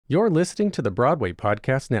You're listening to the Broadway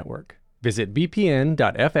Podcast Network. Visit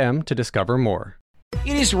bpn.fm to discover more.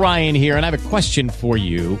 It is Ryan here, and I have a question for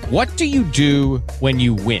you. What do you do when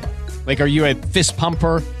you win? Like, are you a fist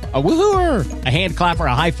pumper, a woohooer, a hand clapper,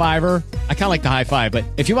 a high fiver? I kind of like the high five, but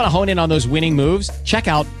if you want to hone in on those winning moves, check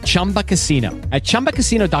out Chumba Casino. At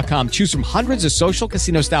ChumbaCasino.com, choose from hundreds of social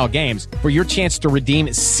casino-style games for your chance to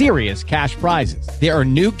redeem serious cash prizes. There are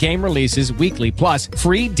new game releases weekly, plus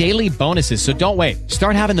free daily bonuses. So don't wait.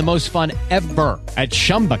 Start having the most fun ever at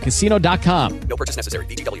ChumbaCasino.com. No purchase necessary.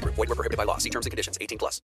 VGW. Void where prohibited by law. See terms and conditions.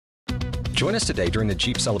 18+. Join us today during the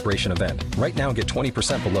Jeep Celebration event. Right now, get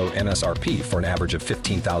 20% below MSRP for an average of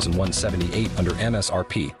 $15,178 under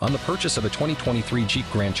MSRP on the purchase of a 2023 Jeep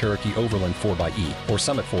Grand Cherokee Overland 4xE or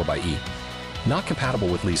Summit 4xE. Not compatible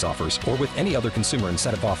with lease offers or with any other consumer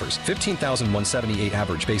incentive offers. $15,178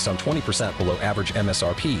 average based on 20% below average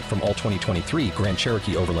MSRP from all 2023 Grand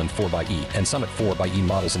Cherokee Overland 4xE and Summit 4xE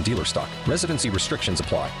models in dealer stock. Residency restrictions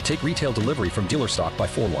apply. Take retail delivery from dealer stock by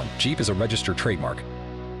 4/1. Jeep is a registered trademark.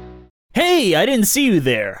 Hey, I didn't see you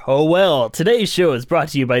there. Oh well, today's show is brought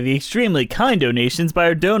to you by the extremely kind donations by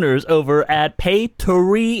our donors over at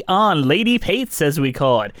Patreon, Lady Pates as we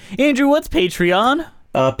call it. Andrew, what's Patreon?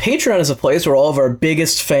 Patreon is a place where all of our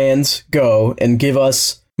biggest fans go and give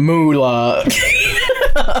us moolah.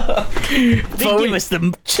 They give us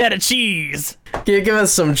the cheddar cheese. Give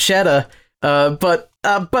us some cheddar. But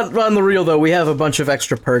on the real though, we have a bunch of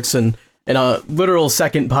extra perks and a literal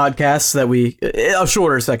second podcast that a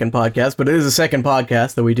shorter second podcast, but it is a second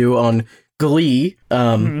podcast that we do on Glee,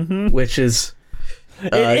 which is...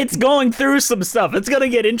 it's going through some stuff. It's going to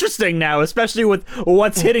get interesting now, especially with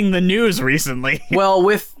what's hitting the news recently. Well,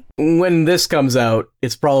 when this comes out,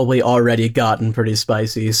 it's probably already gotten pretty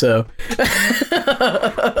spicy, so...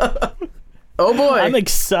 Oh boy. I'm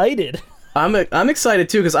excited. I'm excited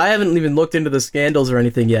too because I haven't even looked into the scandals or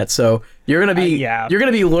anything yet. So you're gonna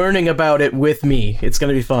be learning about it with me. It's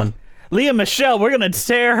gonna be fun. Leah Michelle, we're gonna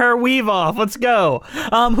tear her weave off. Let's go.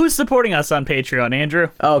 Who's supporting us on Patreon, Andrew?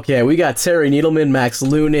 Okay, we got Terry Needleman, Max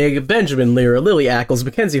Lunig, Benjamin Lear, Lily Ackles,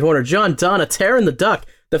 Mackenzie Horner, John Donna, Taryn the Duck,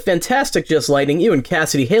 The Fantastic Just Lighting, Ewan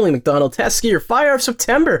Cassidy, Haley McDonald, Taskier, Fire of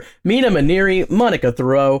September, Mina Maniri, Monica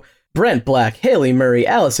Thoreau, Brent Black, Haley Murray,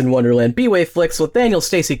 Alice in Wonderland, B-Way Flicks, Nathaniel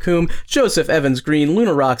Stacy Coombe, Joseph Evans Green,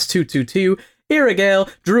 Luna Rocks 222, Irigale,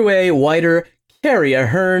 Drew A. Whiter, Carrie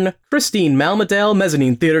Ahern, Christine Malmadale,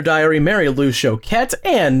 Mezzanine Theater Diary, Mary Lou Choquette,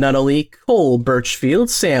 Ann Nunnally, Cole Birchfield,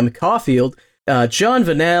 Sam Caulfield, John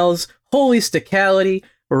Vanels, Holy Sticality,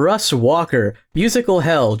 Russ Walker, Musical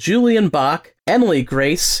Hell, Julian Bach, Emily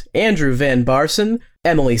Grace, Andrew Van Barson,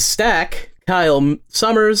 Emily Stack, Kyle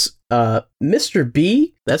Summers, Mr.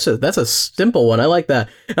 B, that's a simple one, I like that,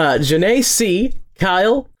 Janae C,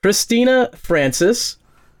 Kyle, Christina Francis,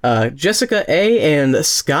 Jessica A, and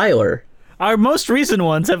Skylar. Our most recent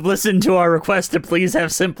ones have listened to our request to please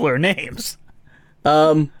have simpler names.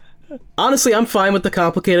 Honestly, I'm fine with the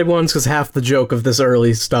complicated ones, because half the joke of this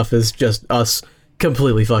early stuff is just us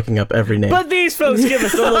completely fucking up every name. But these folks give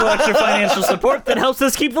us a little extra financial support that helps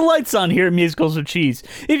us keep the lights on here at Musicals with Cheese.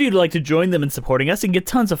 If you'd like to join them in supporting us and get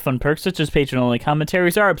tons of fun perks such as patron-only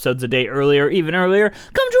commentaries, our episodes a day earlier, even earlier,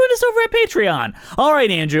 come join us over at Patreon. All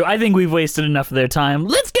right, Andrew, I think we've wasted enough of their time.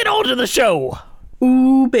 Let's get on to the show.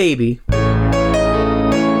 Ooh, baby.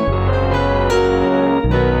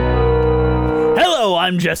 Hello,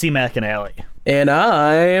 I'm Jesse McAnally. And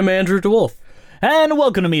I am Andrew DeWolf. And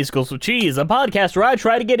welcome to Musicals with Cheese, a podcast where I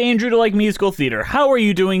try to get Andrew to like musical theater. How are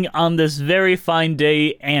you doing on this very fine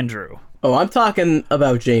day, Andrew? Oh, I'm talking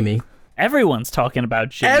about Jamie. Everyone's talking about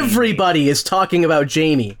Jamie. Everybody is talking about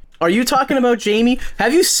Jamie. Are you talking about Jamie?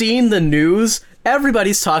 Have you seen the news?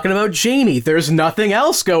 Everybody's talking about Jamie. There's nothing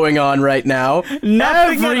else going on right now.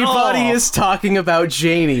 Everybody is talking about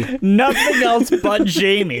Jamie. Nothing else but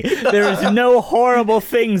Jamie. There is no horrible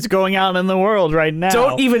things going on in the world right now.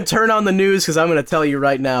 Don't even turn on the news, because I'm going to tell you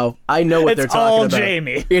right now, I know what they're talking about. It's all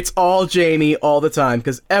Jamie. It's all Jamie all the time,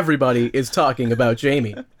 because everybody is talking about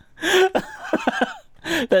Jamie.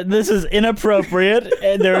 That this is inappropriate,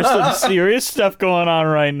 and there is some serious stuff going on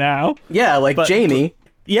right now. Yeah, Jamie.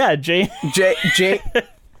 Yeah, Jamie.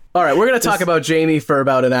 All right, we're going to talk about Jamie for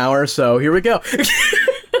about an hour, so here we go. Everybody's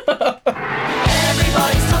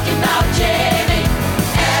talking about Jamie.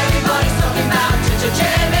 Everybody's talking about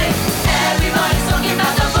Jamie. Everybody's talking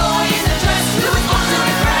about the boy in the dress who was born to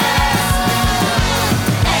impress.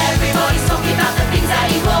 Everybody's talking about the things that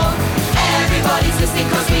he wore. Everybody's listening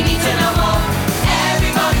cause we need to know more.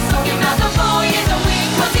 Everybody's talking about the boy in the wing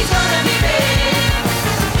cause he's gonna be big.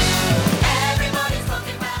 Everybody's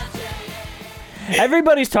talking about Jamie.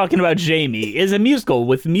 Everybody's Talking About Jamie is a musical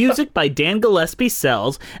with music by Dan Gillespie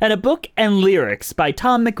Sells and a book and lyrics by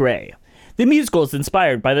Tom McRae. The musical is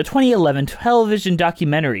inspired by the 2011 television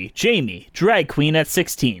documentary Jamie, Drag Queen at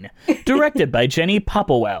 16, directed by Jenny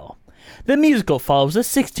Popplewell. The musical follows a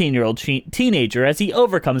 16-year-old teenager as he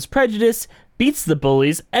overcomes prejudice, beats the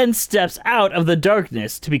bullies, and steps out of the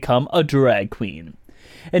darkness to become a drag queen.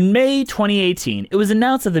 In May 2018, it was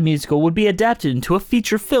announced that the musical would be adapted into a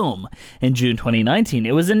feature film. In June 2019,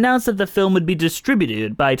 it was announced that the film would be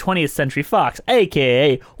distributed by 20th Century Fox,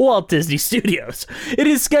 aka Walt Disney Studios. It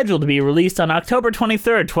is scheduled to be released on October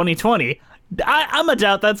 23rd, 2020. I'm a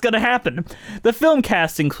doubt that's going to happen. The film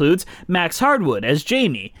cast includes Max Hardwood as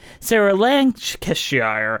Jamie, Sarah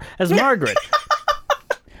Lancashire as Margaret,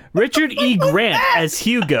 Richard E. Grant as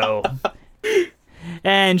Hugo,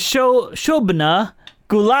 and Shobana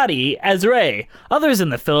Gulati as Ray. Others in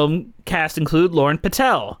the film cast include Lauren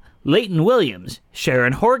Patel, Leighton Williams,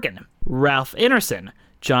 Sharon Horgan, Ralph Ineson,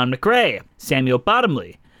 John McRae, Samuel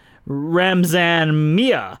Bottomley, Ramzan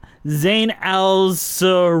Mia, Zayn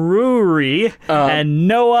Al-Saruri, and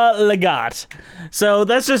Noah Lagat. So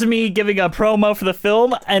that's just me giving a promo for the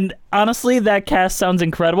film, and honestly, that cast sounds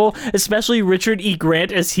incredible, especially Richard E.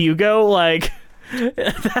 Grant as Hugo. Like,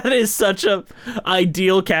 that is such a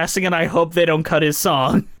ideal casting, and I hope they don't cut his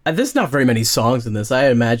song. There's not very many songs in this. I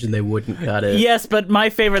imagine they wouldn't cut it. Yes, but my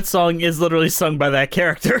favorite song is literally sung by that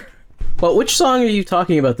character. Well, which song are you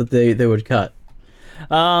talking about that they would cut?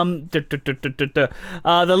 The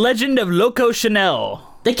Legend of Loco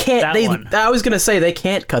Chanel. They can't. I was gonna say they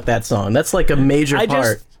can't cut that song. That's like a major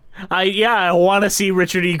part. I want to see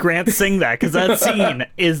Richard E. Grant sing that, because that scene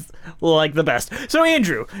is like the best. So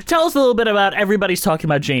Andrew, tell us a little bit about Everybody's Talking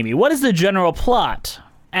About Jamie. What is the general plot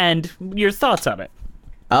and your thoughts on it?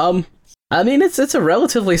 I mean, it's a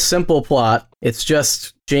relatively simple plot. It's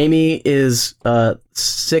just Jamie is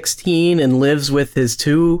 16 and lives with his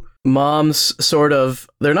two moms, sort of.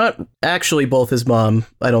 They're not actually both his mom,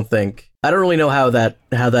 I don't think. I don't really know how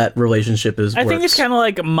that relationship is. I think it's kind of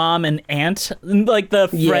like mom and aunt, like the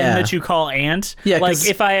friend that you call aunt. Yeah, like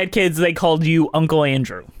if I had kids, they called you Uncle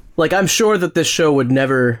Andrew. Like, I'm sure that this show would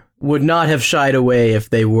not have shied away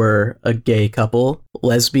if they were a gay couple,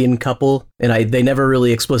 lesbian couple, and they never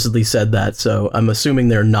really explicitly said that, so I'm assuming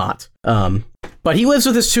they're not. But he lives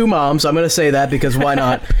with his two moms. I'm going to say that because why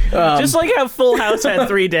not? Just like how Full House had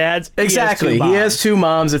three dads. Exactly. He has two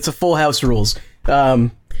moms. It's a Full House rules.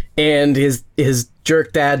 And his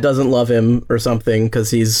jerk dad doesn't love him or something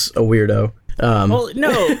because he's a weirdo. Well,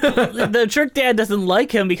 no, the jerk dad doesn't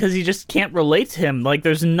like him because he just can't relate to him. Like,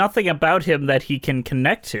 there's nothing about him that he can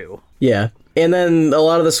connect to. Yeah. And then a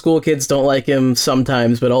lot of the school kids don't like him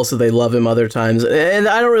sometimes, but also they love him other times. And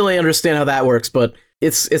I don't really understand how that works, but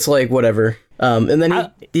it's like whatever. And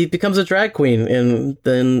then he becomes a drag queen, and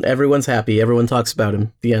then everyone's happy. Everyone talks about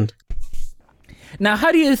him. The end. Now,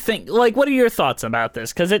 how do you think, like, what are your thoughts about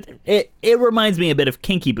this? Because it reminds me a bit of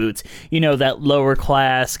Kinky Boots. You know, that lower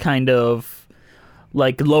class kind of,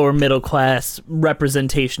 like, lower middle class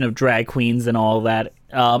representation of drag queens and all that.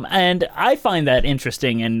 And I find that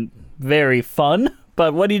interesting and very fun.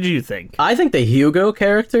 But what did you think? I think the Hugo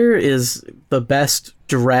character is the best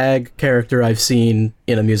drag character I've seen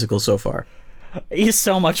in a musical so far. He's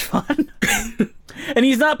so much fun. And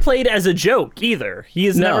he's not played as a joke either. He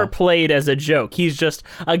is never played as a joke. He's just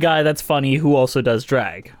a guy that's funny who also does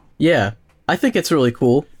drag. Yeah, I think it's really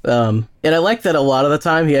cool. And I like that a lot of the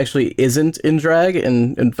time he actually isn't in drag,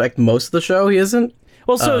 and in fact, most of the show he isn't.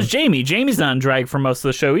 Well, so is Jamie. Jamie's not in drag for most of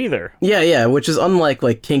the show either. Yeah, which is unlike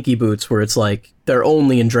like Kinky Boots, where it's like they're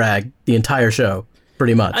only in drag the entire show,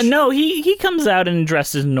 pretty much. No, he comes out and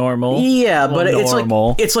dresses normal. Yeah, but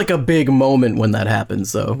it's like a big moment when that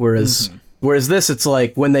happens, though. Whereas this, it's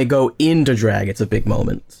like when they go into drag, it's a big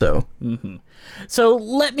moment. So. Mm-hmm. So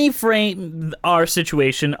let me frame our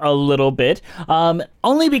situation a little bit,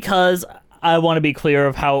 only because I want to be clear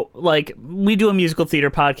of how, like, we do a musical theater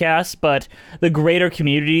podcast, but the greater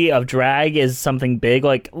community of drag is something big.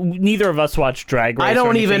 Like, neither of us watch Drag Race. I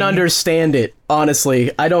don't even understand it, honestly.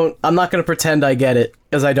 I'm not going to pretend I get it,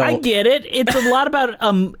 because I don't. I get it. It's a lot about,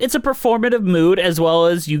 it's a performative mood, as well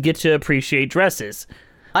as you get to appreciate dresses.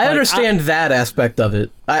 I understand that aspect of it.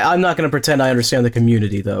 I'm not going to pretend I understand the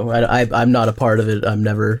community, though. I'm not a part of it. I've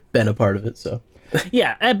never been a part of it, so.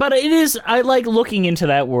 Yeah, but it is, I like looking into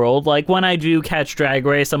that world. Like, when I do catch Drag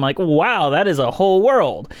Race, I'm like, wow, that is a whole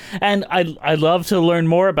world. And I love to learn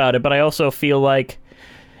more about it, but I also feel like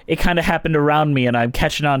it kind of happened around me and I'm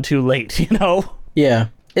catching on too late, you know? Yeah,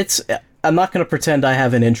 I'm not going to pretend I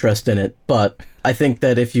have an interest in it, but I think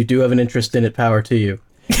that if you do have an interest in it, power to you.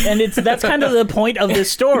 And that's kind of the point of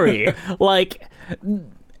this story. Like,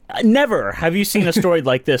 never have you seen a story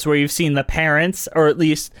like this where you've seen the parents, or at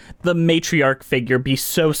least the matriarch figure, be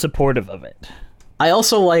so supportive of it. I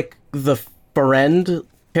also like the friend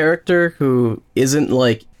character who isn't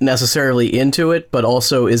like necessarily into it, but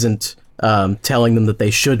also isn't telling them that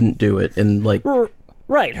they shouldn't do it. And like,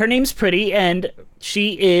 right, her name's Pretty, and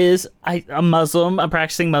she is a Muslim, a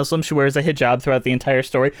practicing Muslim. She wears a hijab throughout the entire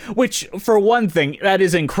story, which, for one thing, that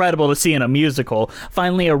is incredible to see in a musical.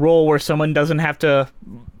 Finally, a role where someone doesn't have to,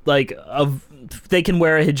 like, they can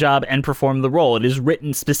wear a hijab and perform the role. It is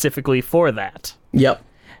written specifically for that. yep.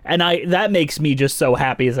 And that makes me just so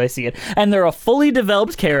happy as I see it. And they're a fully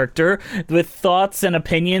developed character with thoughts and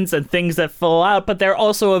opinions and things that fall out, but they're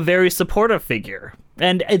also a very supportive figure.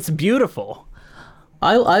 And it's beautiful.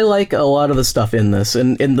 I like a lot of the stuff in this,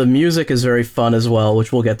 and the music is very fun as well,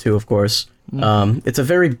 which we'll get to, of course. It's a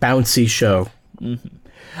very bouncy show.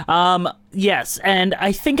 Yes, and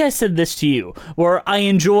I think I said this to you, where I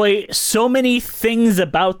enjoy so many things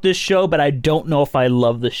about this show, but I don't know if I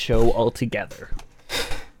love the show altogether.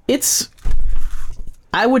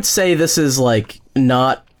 I would say this is like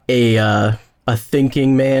not a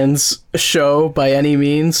thinking man's show by any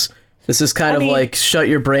means. This is kind of like shut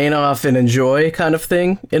your brain off and enjoy kind of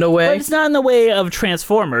thing in a way. But it's not in the way of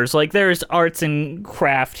Transformers. Like, there's arts and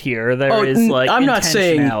craft here. There is like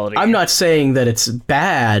intentionality. I'm not saying that it's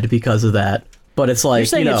bad because of that, but it's like, you're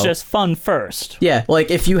saying it's just fun first. Yeah, like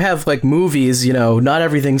if you have like movies, not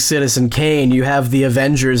everything's Citizen Kane. You have the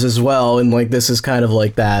Avengers as well, and like this is kind of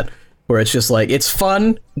like that, where it's just like it's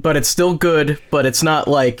fun, but it's still good, but it's not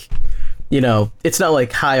like, it's not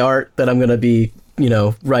like high art that I'm gonna be,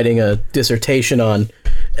 writing a dissertation on.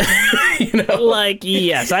 Like,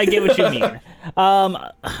 yes, I get what you mean.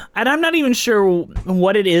 And I'm not even sure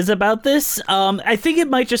what it is about this. I think it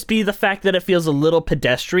might just be the fact that it feels a little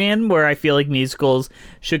pedestrian, where I feel like musicals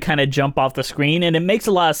should kind of jump off the screen. And it makes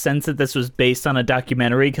a lot of sense that this was based on a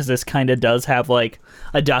documentary, because this kind of does have like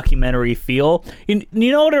a documentary feel. You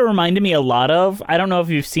know what it reminded me a lot of? I don't know if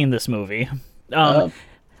you've seen this movie.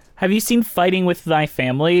 Have you seen Fighting with Thy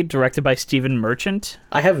Family, directed by Stephen Merchant?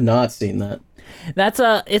 I have not seen that. It's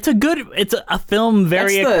a film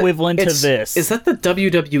very equivalent to this. Is that the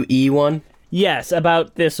WWE one? Yes,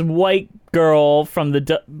 about this white girl from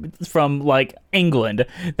like England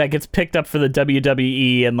that gets picked up for the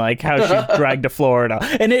WWE, and like how she's dragged to Florida.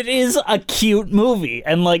 And it is a cute movie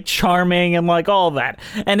and like charming and like all that.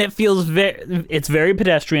 And it feels it's very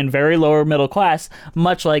pedestrian, very lower middle class,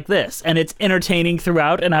 much like this. And it's entertaining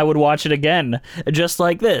throughout, and I would watch it again just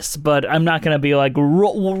like this. But I'm not going to be like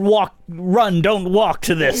run, don't walk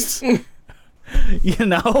to this.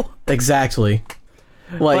 Exactly.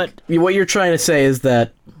 Like, what you're trying to say is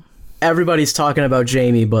that everybody's talking about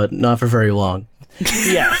Jamie, but not for very long.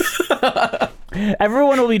 Yes.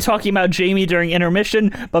 Everyone will be talking about Jamie during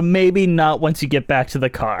intermission, but maybe not once you get back to the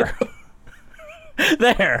car.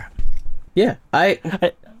 There. Yeah, I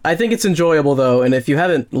think it's enjoyable, though, and if you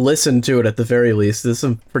haven't listened to it at the very least, there's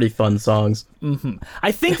some pretty fun songs. Mm-hmm.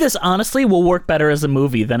 I think this honestly will work better as a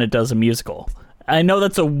movie than it does a musical. I know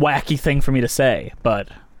that's a wacky thing for me to say, but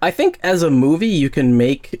I think as a movie you can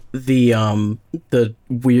make the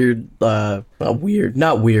weird,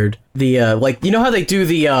 not weird, the like, how they do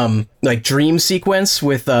the like dream sequence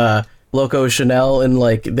with Loco Chanel, and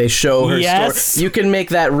like they show her story. You can make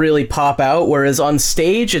that really pop out, whereas on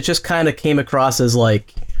stage it just kind of came across as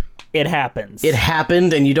like it happened,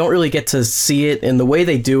 and you don't really get to see it. And the way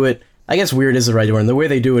they do it, I guess weird is the right word, and the way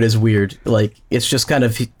they do it is weird. Like, it's just kind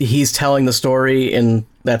of, he's telling the story, and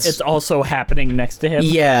it's also happening next to him.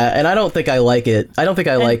 Yeah, and I don't think I like it. I don't think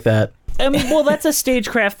I like that. I mean, well, that's a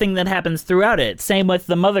stagecraft thing that happens throughout it. Same with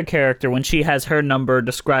the mother character when she has her number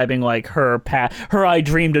describing like her I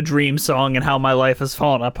dreamed a dream song and how my life has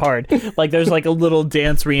fallen apart. Like, there's like a little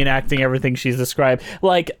dance reenacting everything she's described.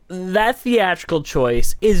 Like, that theatrical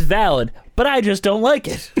choice is valid, but I just don't like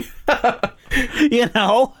it.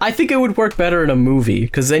 I think it would work better in a movie,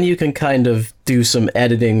 because then you can kind of do some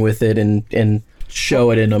editing with it and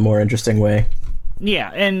show it in a more interesting way.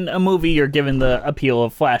 Yeah, in a movie you're given the appeal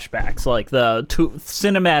of flashbacks, like the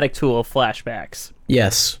cinematic tool of flashbacks.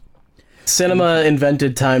 Yes. Cinema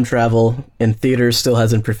invented time travel, and theater still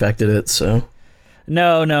hasn't perfected it, so...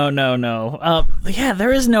 No. Yeah,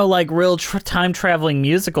 there is no like real time traveling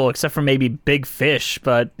musical except for maybe Big Fish,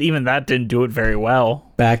 but even that didn't do it very well.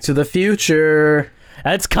 Back to the Future.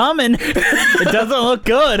 It's coming. It doesn't look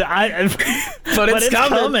good. But it's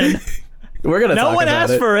coming. We're gonna talk about it. No one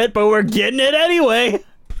asked for it, but we're getting it anyway.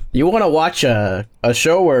 You want to watch a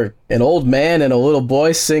show where an old man and a little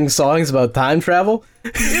boy sing songs about time travel?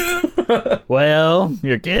 Well,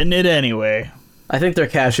 you're getting it anyway. I think they're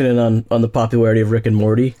cashing in on the popularity of Rick and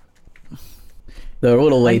Morty. They're a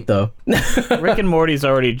little late, though. Rick and Morty's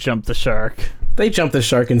already jumped the shark. They jumped the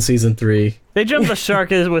shark in season 3. They jumped the shark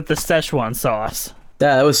with the Szechuan sauce.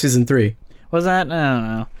 Yeah, that was season 3. Was that? I don't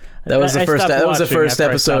know. That was the first. That was the first I stopped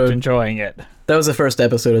episode. enjoying it. That was the first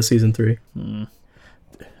episode of season 3.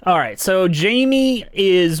 All right, so Jamie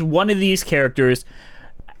is one of these characters.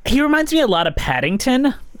 He reminds me a lot of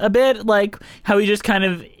Paddington, a bit, like how he just kind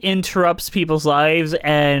of interrupts people's lives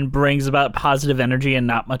and brings about positive energy and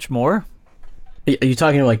not much more. Are you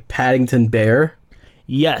talking like Paddington Bear?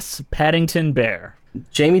 Yes, Paddington Bear.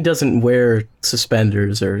 Jamie doesn't wear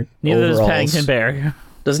suspenders or Neither overalls. does Paddington Bear.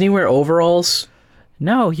 Doesn't he wear overalls?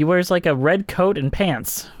 No, he wears like a red coat and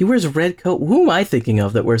pants. He wears a red coat. Who am I thinking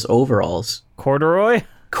of that wears overalls? Corduroy?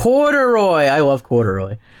 Corduroy! I love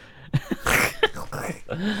corduroy.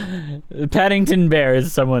 Paddington Bear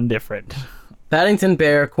is someone different. Paddington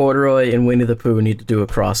Bear, Corduroy, and Winnie the Pooh need to do a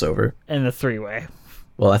crossover. In the three-way.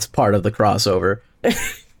 Well, that's part of the crossover.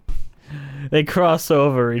 They cross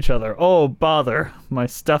over each other. Oh, bother. My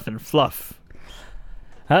stuff and fluff.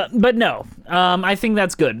 But no, I think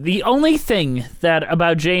that's good. The only thing that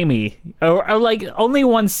about Jamie, or like only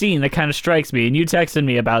one scene that kind of strikes me, and you texted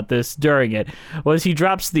me about this during it, was he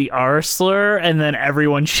drops the R slur and then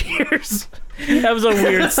everyone cheers. That was a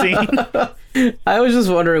weird scene. I was just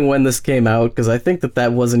wondering when this came out, because I think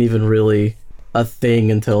that wasn't even really a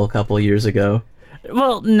thing until a couple of years ago.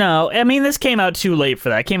 Well, no, I mean this came out too late for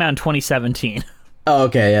that. It came out in 2017. Oh,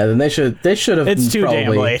 okay, yeah, then they should have. It's too probably...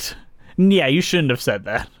 damn late. Yeah, you shouldn't have said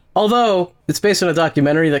that. Although it's based on a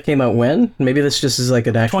documentary that came out when? Maybe this just is like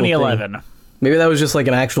an actual 2011. thing. Maybe that was just like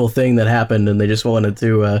an actual thing that happened, and they just wanted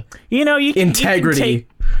to. Integrity.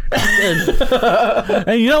 And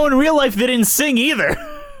in real life they didn't sing either.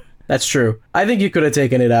 That's true. I think you could have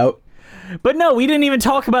taken it out. But no, we didn't even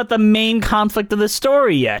talk about the main conflict of the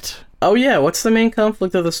story yet. Oh yeah, what's the main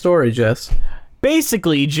conflict of the story, Jess?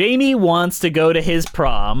 Basically, Jamie wants to go to his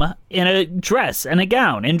prom in a dress and a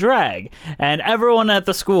gown in drag. And everyone at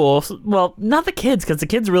the school, well, not the kids, because the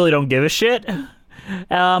kids really don't give a shit.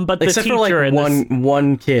 But the Except teacher for like and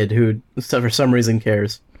one kid who, for some reason,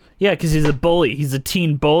 cares. Yeah, because he's a bully. He's a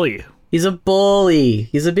teen bully. He's a bully.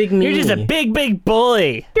 He's a big me. You're just a big, big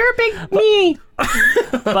bully. You're a big me.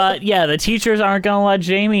 But yeah, the teachers aren't gonna let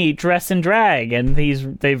Jamie dress in drag, and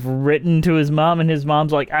they've written to his mom, and his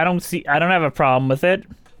mom's like, I don't have a problem with it.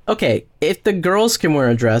 Okay, if the girls can wear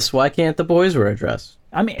a dress, why can't the boys wear a dress?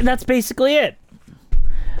 I mean, that's basically it.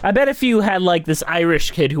 I bet if you had like this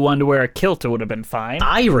Irish kid who wanted to wear a kilt, it would have been fine.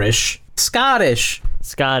 Irish, Scottish,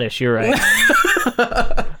 You're right.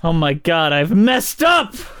 Oh my god, I've messed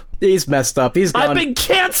up. He's messed up. He's gone I've been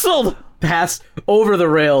canceled. past over the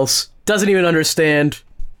rails. Doesn't even understand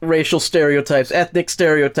racial stereotypes, ethnic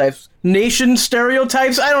stereotypes, nation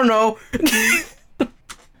stereotypes. I don't know.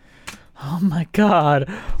 Oh my god,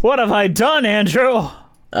 what have I done, Andrew?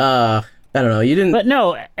 I don't know. You didn't. But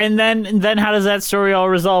no, and then how does that story all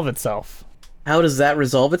resolve itself? How does that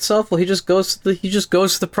resolve itself? Well, he just goes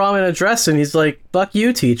to the prom in a dress, and he's like, "Fuck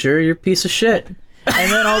you, teacher. You're a piece of shit."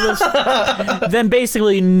 And then all this, then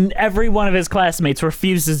basically every one of his classmates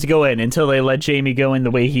refuses to go in until they let Jamie go in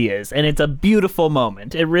the way he is, and it's a beautiful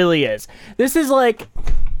moment. It really is. This is like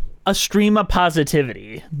a stream of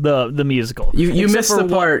positivity. The musical. You missed the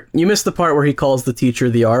part. You missed the part where he calls the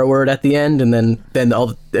teacher the R word at the end, and then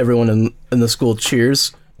everyone in the school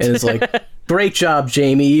cheers, and it's like, "Great job,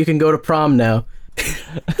 Jamie. You can go to prom now."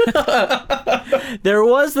 There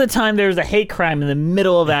was a hate crime in the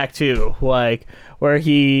middle of Act 2, like where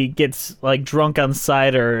he gets like drunk on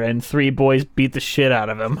cider and 3 boys beat the shit out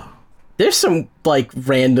of him. There's some like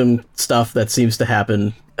random stuff that seems to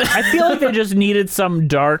happen. I feel like they just needed some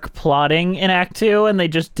dark plotting in Act 2 and they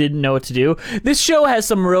just didn't know what to do. This show has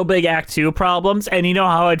some real big Act 2 problems, and you know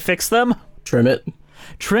how I'd fix them? Trim it.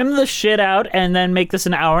 Trim the shit out and then make this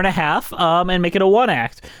an hour and a half and make it a 1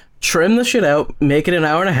 act. Trim the shit out, make it an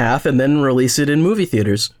hour and a half, and then release it in movie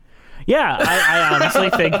theaters. Yeah, I honestly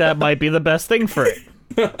think that might be the best thing for it.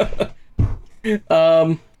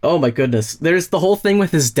 Oh my goodness. There's the whole thing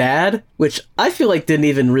with his dad, which I feel like didn't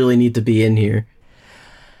even really need to be in here.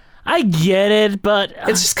 I get it, but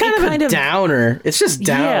It's just kind of a downer. It's just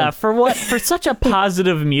down. Yeah, for such a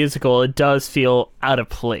positive musical, it does feel out of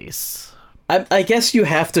place. I guess you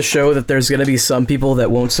have to show that there's going to be some people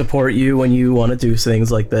that won't support you when you want to do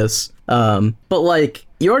things like this. But like,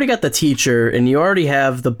 you already got the teacher and you already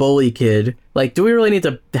have the bully kid. Like, do we really need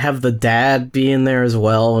to have the dad be in there as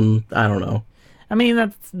well? And I don't know. I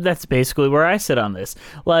mean, that's basically where I sit on this.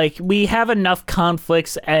 Like, we have enough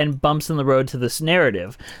conflicts and bumps in the road to this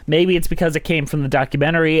narrative. Maybe it's because it came from the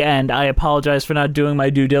documentary, and I apologize for not doing my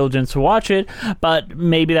due diligence to watch it, but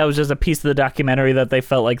maybe that was just a piece of the documentary that they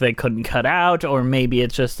felt like they couldn't cut out, or maybe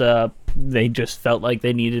it's just they just felt like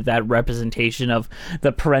they needed that representation of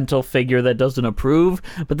the parental figure that doesn't approve.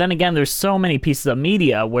 But then again, there's so many pieces of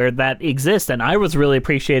media where that exists, and I was really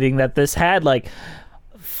appreciating that this had, like,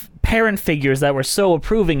 parent figures that were so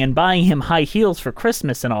approving and buying him high heels for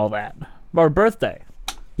Christmas and all that, or birthday.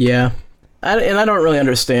 Yeah. And I don't really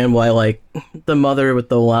understand why, like, the mother with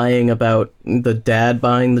the lying about the dad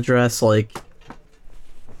buying the dress, like,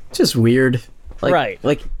 it's just weird. Like, right.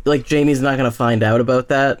 Like Jamie's not gonna find out about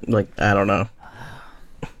that. Like, I don't know.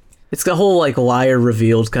 It's the whole, like, liar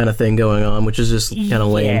revealed kind of thing going on, which is just kind of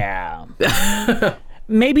lame. Yeah.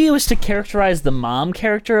 Maybe it was to characterize the mom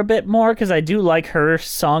character a bit more, because I do like her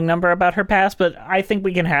song number about her past, but I think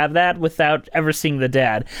we can have that without ever seeing the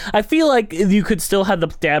dad. I feel like you could still have the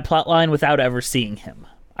dad plotline without ever seeing him.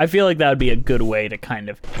 I feel like that would be a good way to kind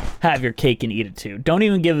of have your cake and eat it too. Don't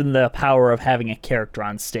even give him the power of having a character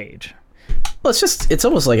on stage. Well, it's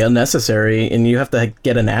almost like unnecessary, and you have to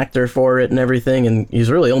get an actor for it and everything, and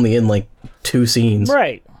he's really only in, like, 2 scenes.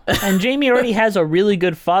 Right. And Jamie already has a really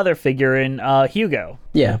good father figure in Hugo.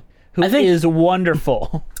 Yeah. Who is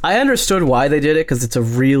wonderful. I understood why they did it, because it's a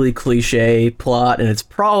really cliche plot, and it's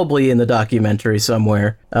probably in the documentary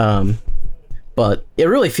somewhere. But it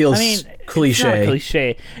really feels cliche. It's not a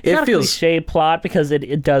cliche. It's not a cliche plot because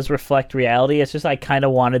it does reflect reality. It's just I kind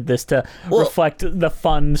of wanted this to reflect the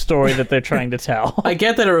fun story that they're trying to tell. I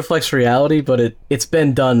get that it reflects reality, but it's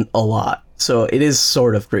been done a lot. So it is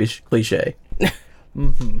sort of cliche.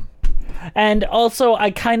 Mm-hmm. And also,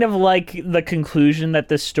 I kind of like the conclusion that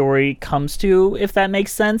this story comes to, if that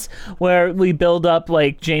makes sense, where we build up,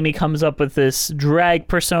 like, Jamie comes up with this drag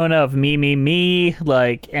persona of me,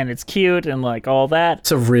 like, and it's cute and, like, all that.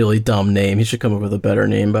 It's a really dumb name. He should come up with a better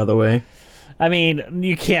name, by the way. I mean,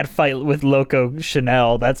 you can't fight with Loco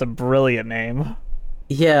Chanel. That's a brilliant name.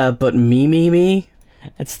 Yeah, but me?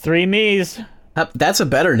 It's 3 me's. That's a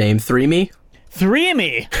better name, 3 me? 3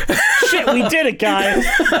 me. Shit, we did it, guys.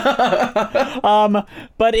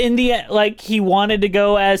 But in the end, like, he wanted to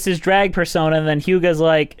go as his drag persona, and then Hugo's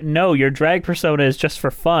like, no, your drag persona is just for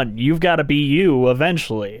fun. You've got to be you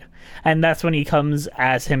eventually. And that's when he comes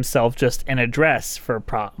as himself just in a dress for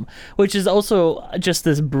prom, which is also just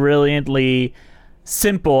this brilliantly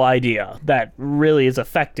simple idea that really is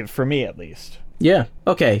effective for me, at least. Yeah.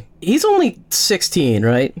 Okay. He's only 16,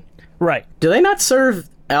 right? Right. Do they not serve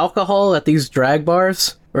alcohol at these drag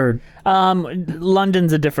bars? Or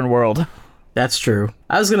London's a different world. That's true.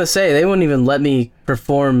 I was gonna say they wouldn't even let me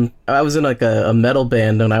perform. I was in, like, a metal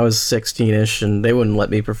band when I was 16ish, and they wouldn't let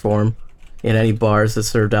me perform in any bars that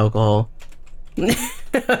served alcohol.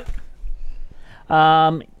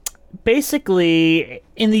 Basically,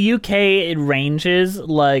 in the UK, it ranges,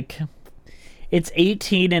 like, it's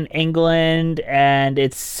 18 in England and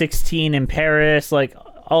it's 16 in Paris, like,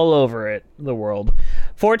 all over the world.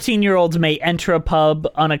 14-year-olds may enter a pub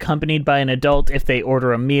unaccompanied by an adult if they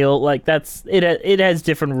order a meal. Like, that's it. It has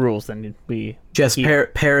different rules than we. Jess,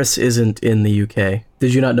 Paris isn't in the UK.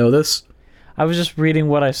 Did you not know this? I was just reading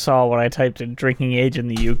what I saw when I typed in drinking age in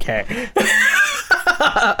the UK.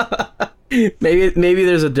 Maybe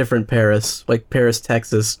there's a different Paris, like Paris,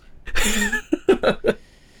 Texas.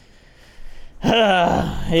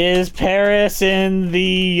 Is Paris in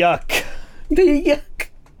the yuck? The yuck.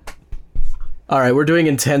 All right, we're doing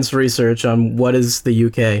intense research on what is the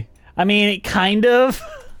UK. I mean, kind of.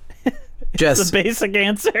 Jess, the basic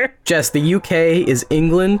answer. Jess, the UK is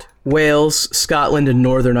England, Wales, Scotland, and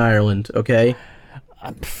Northern Ireland, okay?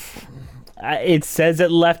 It says it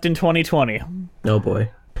left in 2020. Oh, boy.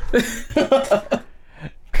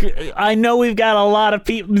 I know we've got a lot of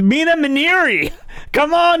people. Mina Maneri,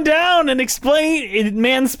 come on down and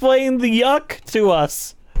mansplain the yuck to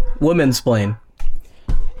us. Womansplain.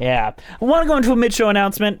 Yeah. I want to go into a mid-show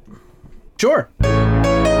announcement. Sure.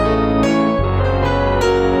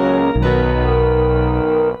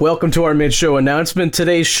 Welcome to our mid-show announcement.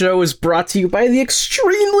 Today's show is brought to you by the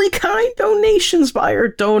extremely kind donations by our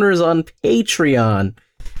donors on Patreon.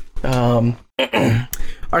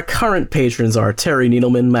 Our current patrons are Terry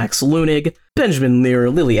Needleman, Max Lunig, Benjamin Lear,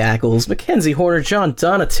 Lily Ackles, Mackenzie Horner, John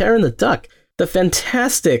Donna, Taryn the Duck, the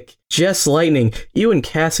fantastic Jess Lightning, Ewan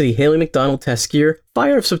Cassidy, Haley McDonald Teskier,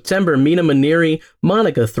 Fire of September, Mina Maneri,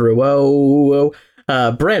 Monica Thruo,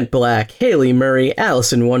 Brent Black, Haley Murray,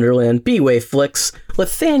 Alice in Wonderland, B-Way Flicks,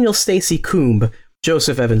 Nathaniel Stacy Coombe,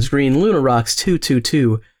 Joseph Evans Green, Luna Rocks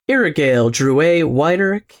 222, Irrigale, Drew A.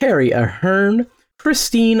 Whiter, Carrie Ahern,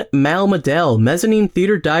 Christine Malmadel, Mezzanine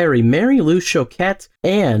Theater Diary, Mary Lou Choquette,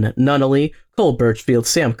 Anne Nunnally, Cole Birchfield,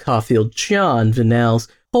 Sam Caulfield, John Vinales,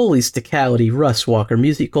 Holy Sticality, Russ Walker,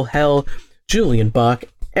 Musical Hell, Julian Bach,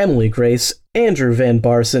 Emily Grace, Andrew Van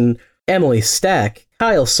Barson, Emily Stack,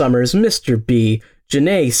 Kyle Summers, Mr. B,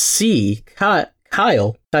 Janae C, Kyle,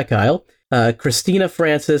 Christina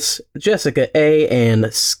Francis, Jessica A, and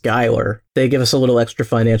Skylar. They give us a little extra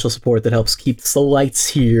financial support that helps keep the lights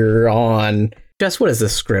here on. Jess, what is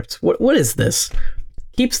this script? What is this?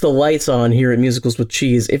 Keeps the lights on here at Musicals with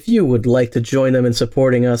Cheese. If you would like to join them in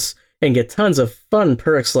supporting us and get tons of fun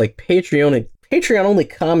perks like Patreon-only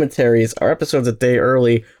commentaries, our episodes a day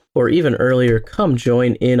early or even earlier, come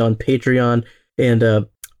join in on Patreon. And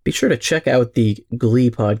be sure to check out the Glee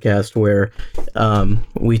podcast where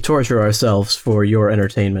we torture ourselves for your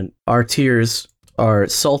entertainment. Our tiers are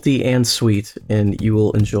salty and sweet, and you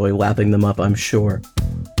will enjoy lapping them up, I'm sure.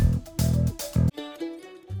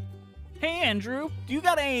 Hey, Andrew, do you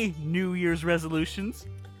got any New Year's resolutions?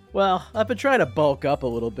 Well, I've been trying to bulk up a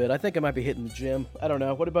little bit. I think I might be hitting the gym. I don't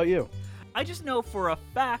know. What about you? I just know for a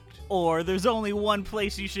fact, or there's only one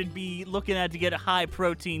place you should be looking at to get a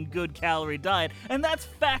high-protein, good-calorie diet, and that's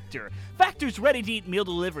Factor. Factor's ready-to-eat meal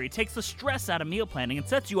delivery takes the stress out of meal planning and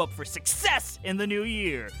sets you up for success in the new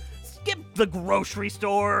year. Skip the grocery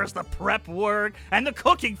stores, the prep work, and the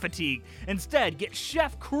cooking fatigue. Instead, get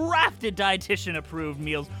chef-crafted, dietitian-approved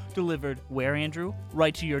meals delivered where, Andrew?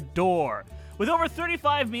 Right to your door. With over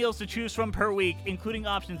 35 meals to choose from per week, including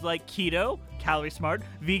options like keto, calorie smart,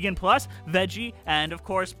 vegan plus, veggie, and of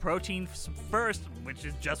course protein first, which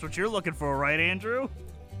is just what you're looking for, right, Andrew?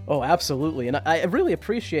 Oh, absolutely. And I really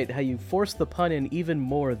appreciate how you forced the pun in even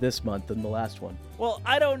more this month than the last one. Well,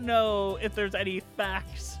 I don't know if there's any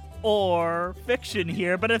facts or fiction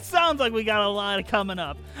here, but it sounds like we got a lot coming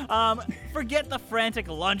up. Forget the frantic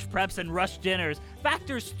lunch preps and rush dinners.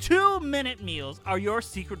 Factor's 2-minute meals are your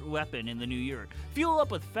secret weapon in the new year. Fuel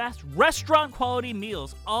up with fast restaurant-quality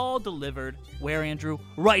meals, all delivered, where, Andrew?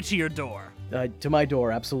 Right to your door. To my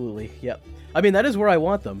door, absolutely. Yep. I mean, that is where I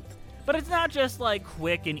want them. But it's not just like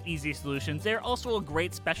quick and easy solutions. They're also a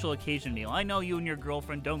great special occasion meal. I know you and your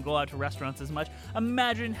girlfriend don't go out to restaurants as much.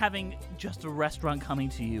 Imagine having just a restaurant coming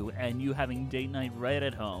to you and you having date night right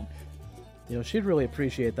at home. You know, she'd really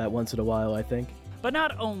appreciate that once in a while, I think. But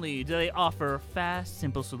not only do they offer fast,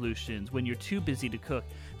 simple solutions when you're too busy to cook,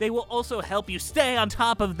 they will also help you stay on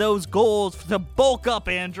top of those goals to bulk up,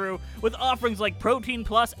 Andrew. With offerings like Protein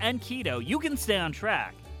Plus and Keto, you can stay on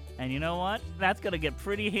track. And you know what? That's going to get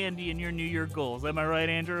pretty handy in your New Year goals. Am I right,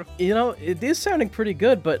 Andrew? You know, it is sounding pretty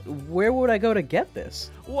good, but where would I go to get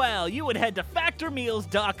this? Well, you would head to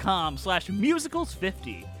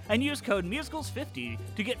factormeals.com/musicals50 and use code musicals50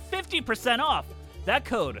 to get 50% off. That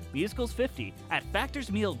code, musicals50, at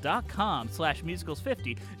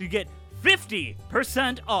factorsmeal.com/musicals50 to get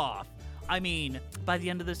 50% off. I mean, by the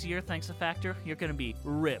end of this year, thanks to Factor, you're going to be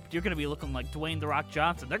ripped. You're going to be looking like Dwayne The Rock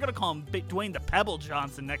Johnson. They're going to call him Dwayne The Pebble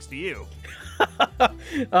Johnson next to you.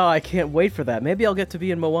 Oh, I can't wait for that. Maybe I'll get to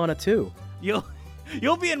be in Moana too. You'll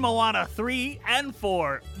be in Moana 3 and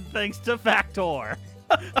 4, thanks to Factor.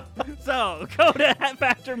 So, go to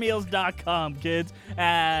factormeals.com, kids,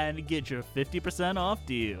 and get your 50% off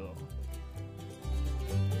deal.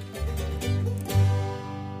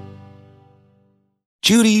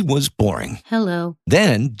 Judy was boring. Hello.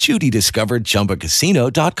 Then Judy discovered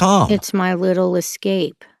ChumbaCasino.com. It's my little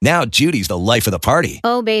escape. Now Judy's the life of the party.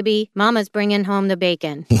 Oh, baby, mama's bringing home the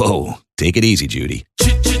bacon. Whoa, take it easy, Judy.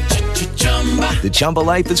 The Chumba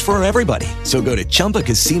life is for everybody. So go to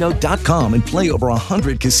ChumbaCasino.com and play over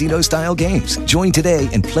 100 casino-style games. Join today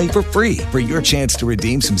and play for free for your chance to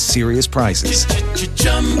redeem some serious prizes.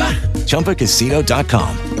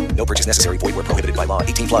 ChumbaCasino.com. No purchase necessary. Void where prohibited by law.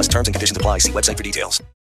 18 plus terms and conditions apply. See website for details.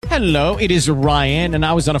 Hello, it is Ryan, and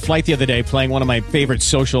I was on a flight the other day playing one of my favorite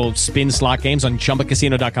social spin slot games on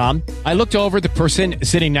ChumbaCasino.com. I looked over at the person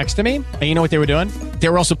sitting next to me, and you know what they were doing? They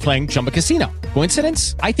were also playing Chumba Casino.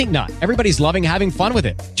 Coincidence? I think not. Everybody's loving having fun with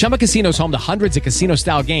it. Chumba Casino is home to hundreds of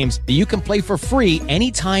casino-style games that you can play for free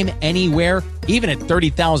anytime, anywhere, even at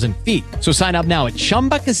 30,000 feet. So sign up now at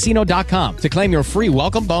ChumbaCasino.com to claim your free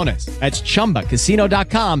welcome bonus. That's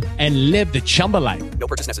ChumbaCasino.com and live the Chumba life. No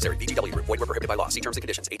purchase necessary. VGW. Void where prohibited by law. See terms and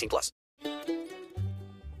conditions. 18 plus.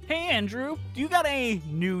 Hey, Andrew, do you got any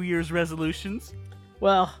New Year's resolutions?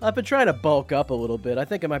 Well, I've been trying to bulk up a little bit. I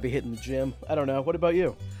think I might be hitting the gym. I don't know. What about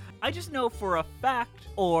you? I just know for a fact,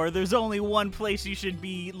 or there's only one place you should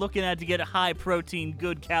be looking at to get a high-protein,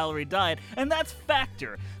 good-calorie diet, and that's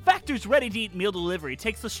Factor. Factor's ready-to-eat meal delivery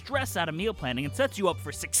takes the stress out of meal planning and sets you up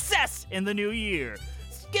for success in the new year.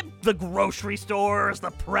 Skip the grocery stores,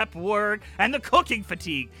 the prep work, and the cooking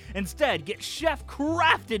fatigue. Instead, get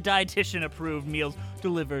chef-crafted, dietitian-approved meals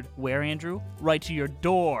delivered where, Andrew? Right to your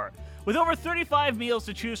door. With over 35 meals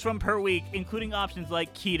to choose from per week, including options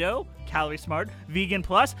like keto, calorie smart, vegan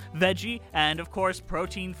plus, veggie, and of course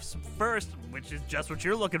protein first, which is just what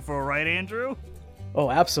you're looking for, right, Andrew? Oh,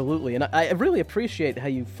 absolutely. And I really appreciate how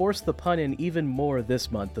you forced the pun in even more this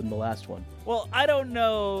month than the last one. Well, I don't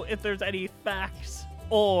know if there's any facts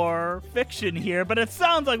or fiction here, but it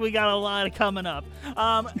sounds like we got a lot coming up.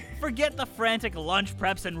 Forget the frantic lunch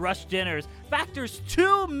preps and rush dinners. Factor's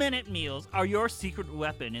 2-minute meals are your secret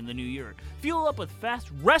weapon in the new year. Fuel up with fast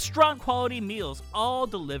restaurant-quality meals, all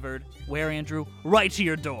delivered, where, Andrew? Right to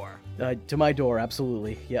your door. To my door,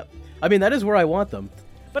 absolutely. Yep. I mean, that is where I want them.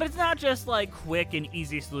 But it's not just like quick and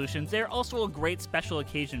easy solutions. They're also a great special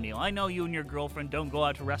occasion meal. I know you and your girlfriend don't go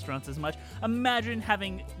out to restaurants as much. Imagine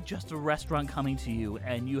having just a restaurant coming to you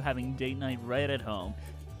and you having date night right at home.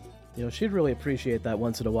 You know, she'd really appreciate that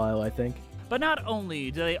once in a while, I think. But not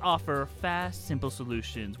only do they offer fast, simple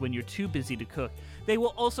solutions when you're too busy to cook, they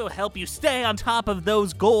will also help you stay on top of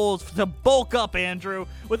those goals to bulk up, Andrew.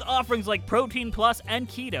 With offerings like Protein Plus and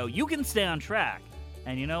Keto, you can stay on track.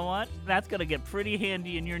 And you know what? That's going to get pretty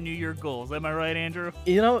handy in your New Year goals. Am I right, Andrew?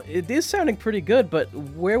 You know, it is sounding pretty good, but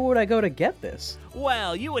where would I go to get this?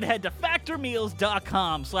 Well, you would head to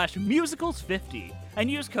factormeals.com/musicals50 and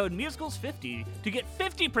use code musicals50 to get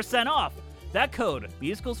 50% off. That code,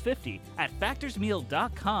 musicals50, at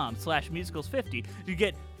factorsmeal.com/musicals50 to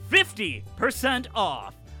get 50%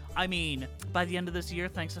 off. I mean, by the end of this year,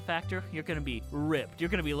 thanks to Factor, you're going to be ripped. You're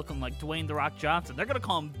going to be looking like Dwayne "The Rock" Johnson. They're going to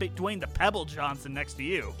call him Dwayne "The Pebble" Johnson next to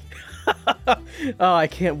you. Oh, I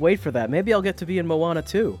can't wait for that. Maybe I'll get to be in Moana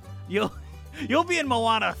too. You'll be in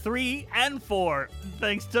Moana 3 and 4,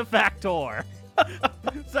 thanks to Factor.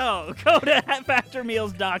 So, go to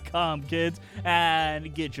factormeals.com, kids,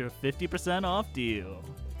 and get your 50% off deal.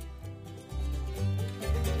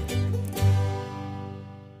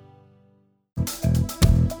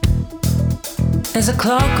 There's a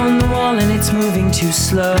clock on the wall and it's moving too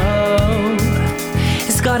slow.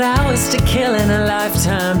 It's got hours to kill and a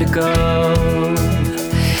lifetime to go.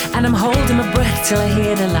 And I'm holding my breath till I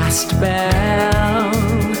hear the last bell.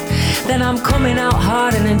 Then I'm coming out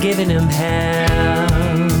hard and I'm giving them hell.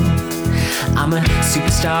 I'm a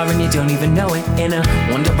superstar and you don't even know it. In a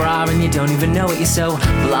wonder bra and you don't even know it. You're so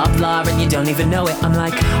blah blah and you don't even know it. I'm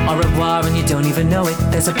like au revoir and you don't even know it.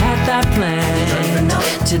 There's a path I plan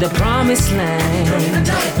to the promised land.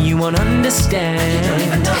 You won't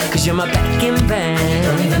understand, cause you're my backing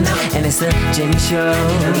band. And it's the Jamie Show,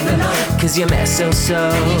 cause you're mess so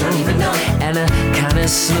and I'm kinda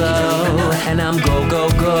slow. And I'm go go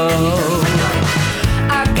go.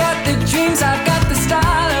 I got the dreams, I got the style,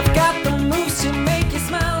 I've got the moves to make you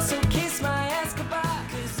smile. So kiss my ass goodbye,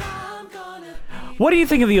 cause I'm gonna. What do you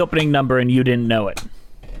think of the opening number and you didn't know it?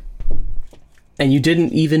 And you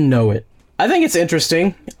didn't even know it. I think it's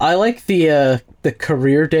interesting. I like the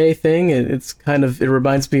career day thing. It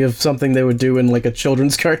reminds me of something they would do in like a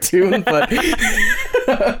children's cartoon, but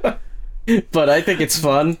but I think it's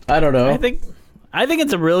fun. I don't know. I think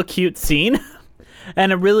it's a real cute scene.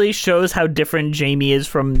 And it really shows how different Jamie is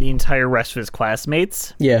from the entire rest of his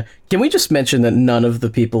classmates. Yeah. Can we just mention that none of the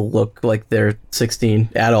people look like they're 16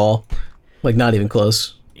 at all? Like, not even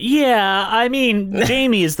close. Yeah, I mean,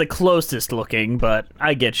 Jamie is the closest looking, but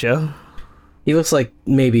I get you. He looks like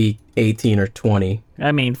maybe 18 or 20.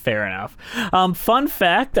 I mean, fair enough. Fun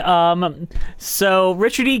fact, so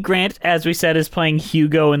Richard E. Grant, as we said, is playing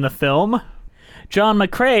Hugo in the film. John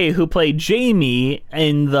McCrae, who played Jamie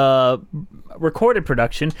in the recorded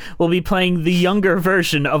production, will be playing the younger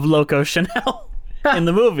version of Loco Chanel in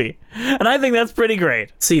the movie. And I think that's pretty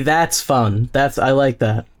great. See, that's fun. I like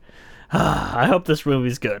that. I hope this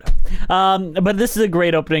movie's good. But this is a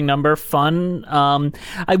great opening number. Fun.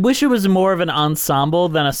 I wish it was more of an ensemble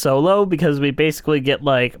than a solo, because we basically get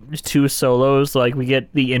like two solos. Like we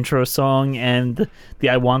get the intro song and the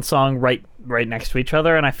I Want song right next to each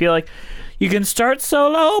other. And I feel like you can start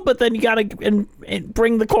solo, but then you gotta and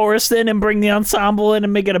bring the chorus in and bring the ensemble in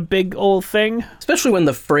and make it a big old thing. Especially when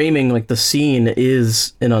the framing, like the scene,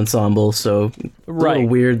 is an ensemble. So it's a little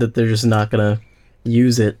weird that they're just not gonna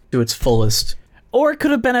use it to its fullest. Or it could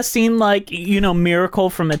have been a scene like, Miracle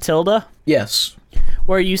from Matilda. Yes.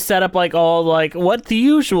 Where you set up like all like what the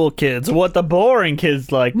usual kids, what the boring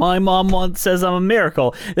kids like. My mom once says I'm a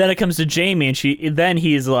miracle. Then it comes to Jamie and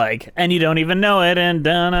he's like, and you don't even know it, and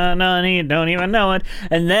you don't even know it,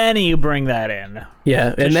 and then you bring that in.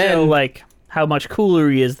 Yeah, and then show, like how much cooler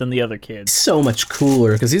he is than the other kids. So much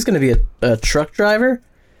cooler because he's going to be a truck driver.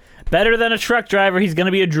 Better than a truck driver, he's going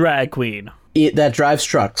to be a drag queen. That drives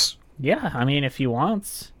trucks. Yeah, I mean, if he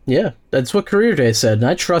wants. Yeah, that's what Career Day said, and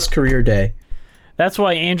I trust Career Day. That's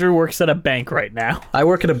why Andrew works at a bank right now. I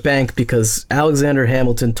work at a bank because Alexander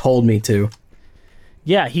Hamilton told me to.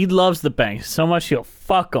 Yeah, he loves the bank so much he'll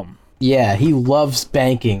fuck them. Yeah, he loves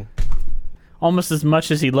banking. Almost as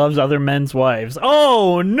much as he loves other men's wives.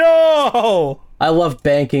 Oh, no! I love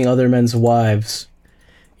banking other men's wives.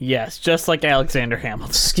 Yes, just like Alexander Hamilton.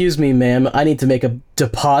 Excuse me, ma'am. I need to make a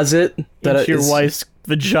deposit. Into your wife's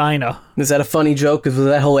vagina. Is that a funny joke? Was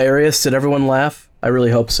that hilarious? Did everyone laugh? I really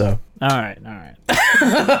hope so. All right.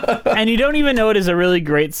 And you don't even know it is a really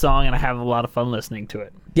great song, and I have a lot of fun listening to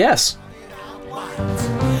it. Yes.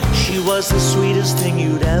 She was the sweetest thing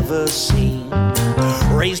you'd ever seen.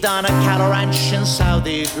 Raised on a cattle ranch in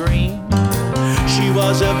Saudi Green. She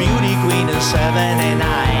was a beauty queen in '79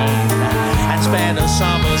 and spent her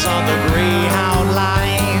summers on the Greyhound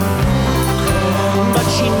line. But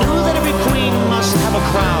she knew that every queen must have a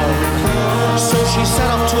crown, so she set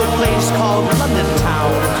off to a place called London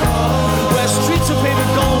Town, where streets are paved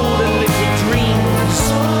with gold and liquid dreams,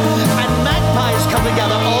 and magpies come to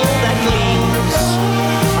gather all that gleams.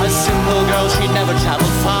 A simple girl, she never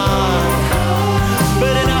traveled far,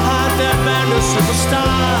 but in her heart there burned a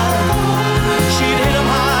superstar. She'd hit him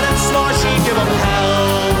hard and swore she'd give him hell.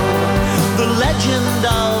 The legend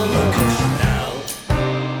of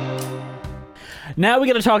Now we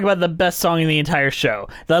got to talk about the best song in the entire show,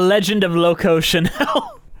 The Legend of Loco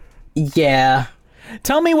Chanel. Yeah.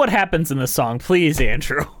 Tell me what happens in the song, please,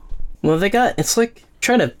 Andrew. Well, it's like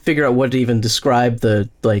trying to figure out what to even describe the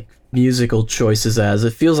musical choices as.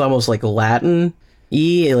 It feels almost like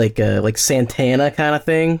Latin-y, like Santana kind of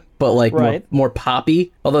thing, but right. more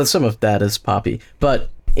poppy. Although some of that is poppy, but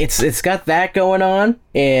it's got that going on.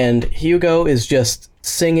 And Hugo is just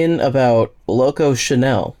singing about Loco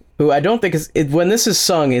Chanel, who I don't think when this is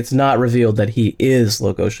sung, it's not revealed that he is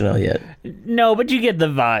Loco Chanel yet. No, but you get the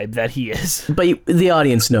vibe that he is. But the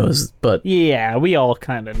audience knows, but... Yeah, we all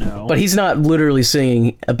kind of know. But he's not literally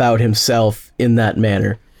singing about himself in that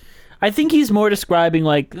manner. I think he's more describing,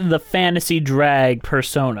 the fantasy drag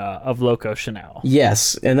persona of Loco Chanel.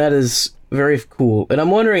 Yes, and that is very cool. And I'm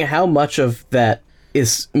wondering how much of that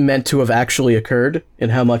is meant to have actually occurred,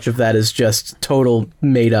 and how much of that is just total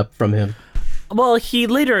made up from him. Well, he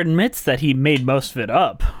later admits that he made most of it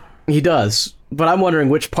up. He does, but I'm wondering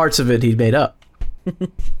which parts of it he made up.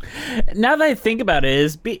 Now that I think about it,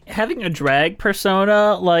 is having a drag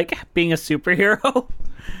persona like being a superhero?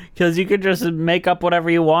 Because you could just make up whatever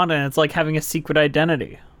you want, and it's like having a secret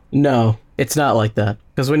identity. No, it's not like that.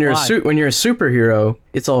 Because when you're a superhero,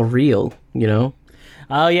 it's all real, you know?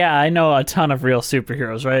 Oh yeah, I know a ton of real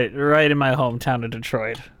superheroes right in my hometown of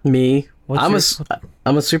Detroit. Me? I'm a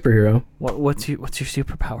superhero. What's your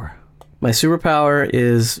superpower? My superpower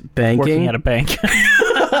is banking. Working at a bank.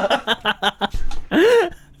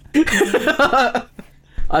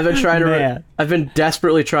 I've been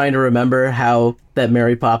desperately trying to remember how that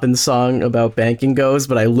Mary Poppins song about banking goes,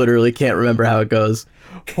 but I literally can't remember how it goes.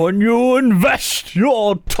 When you invest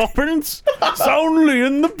your tuppence soundly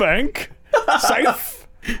in the bank, safe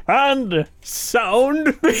and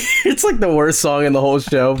sound. It's like the worst song in the whole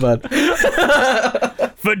show, but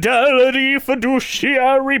Fidelity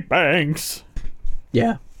Fiduciary Banks.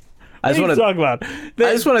 Yeah. I just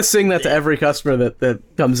want to sing that to every customer that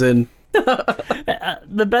comes in.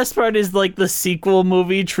 The best part is the sequel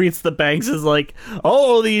movie treats the banks as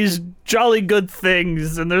these jolly good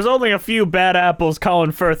things, and there's only a few bad apples,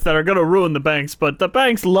 Colin Firth, that are gonna ruin the banks, but the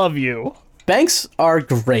banks love you. Banks are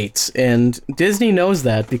great, and Disney knows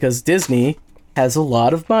that because Disney has a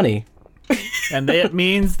lot of money. And it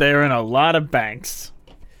means they're in a lot of banks.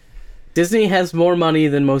 Disney has more money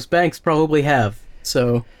than most banks probably have,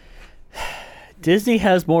 so... Disney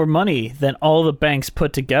has more money than all the banks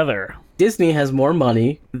put together. Disney has more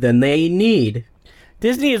money than they need.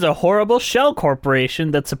 Disney is a horrible shell corporation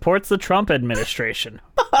that supports the Trump administration.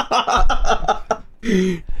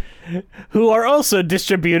 Who are also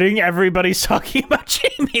distributing Everybody's Talking About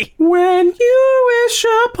Jamie. When you wish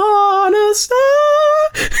upon a star,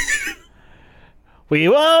 we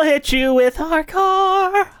will hit you with our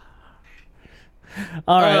car.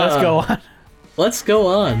 All right, let's go on. Let's go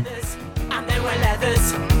on. And there were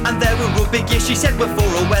leathers, and there were rugby gear, she said were for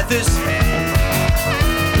all weathers.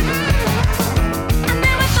 And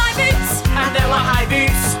there were thigh boots, and there were high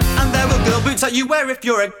boots, and there were girl boots that you wear if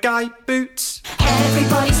you're a guy boots.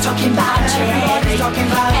 Everybody's talking about it. Everybody's talking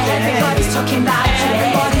about it. Everybody's talking about it.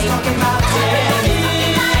 Everybody's talking about it.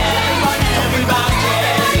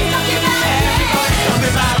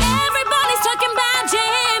 Everybody's talking about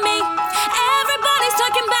Jamie. Everybody's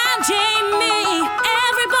talking about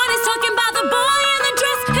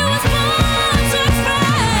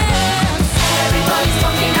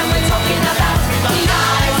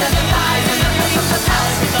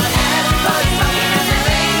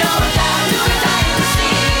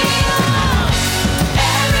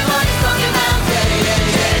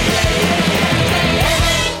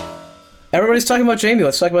Everybody's talking about Jamie.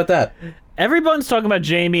 Let's talk about that. Everyone's talking about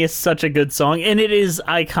Jamie is such a good song, and it is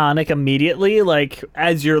iconic immediately. Like,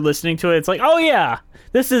 as you're listening to it, it's like, oh yeah,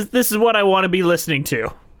 this is what I want to be listening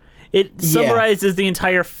to. It summarizes the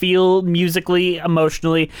entire feel musically,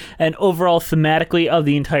 emotionally, and overall thematically of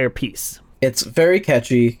the entire piece. It's very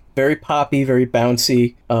catchy, very poppy, very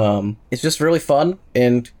bouncy. It's just really fun.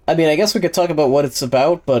 And I mean, I guess we could talk about what it's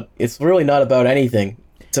about, but it's really not about anything.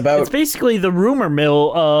 It's basically the rumor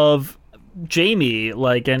mill of Jamie,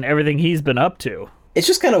 like, and everything he's been up to. It's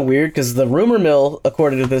just kind of weird because the rumor mill,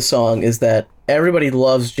 according to this song, is that everybody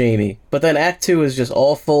loves Jamie, but then Act 2 is just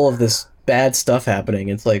all full of this bad stuff happening.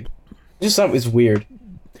 It's like, just something is weird.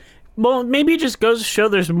 Well, maybe it just goes to show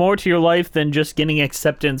there's more to your life than just getting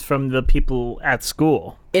acceptance from the people at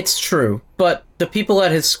school. It's true, but the people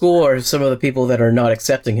at his school are some of the people that are not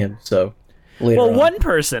accepting him, so later on. One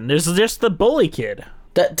person. There's just the bully kid.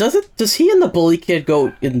 Does he and the bully kid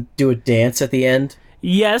go and do a dance at the end?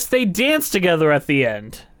 Yes, they dance together at the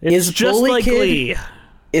end. It's just like Glee.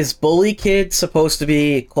 Is bully kid supposed to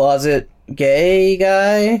be closet gay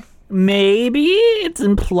guy? Maybe. It's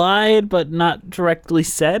implied, but not directly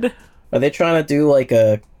said. Are they trying to do like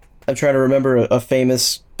I'm trying to remember a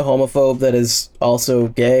famous homophobe that is also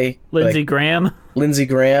gay. Lindsey Graham. Lindsey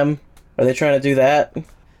Graham. Are they trying to do that?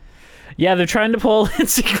 Yeah, they're trying to pull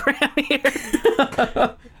Lindsey Graham here.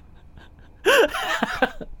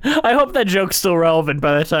 I hope that joke's still relevant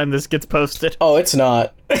by the time this gets posted. Oh, it's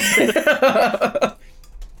not.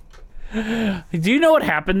 Do you know what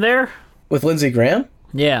happened there? With Lindsey Graham?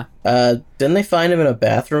 Yeah. Didn't they find him in a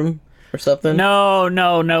bathroom or something? No.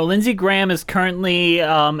 Lindsey Graham is currently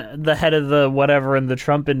the head of the whatever in the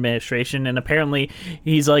Trump administration, and apparently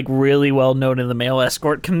he's like really well known in the male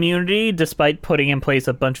escort community, despite putting in place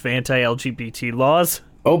a bunch of anti-LGBT laws.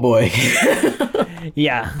 Oh boy.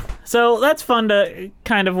 Yeah. So that's fun to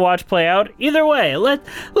kind of watch play out. Either way,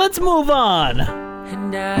 let's move on.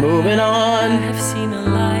 Moving on. I've seen a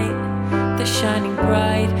light that's shining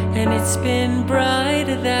bright, and it's been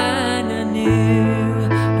brighter than I knew.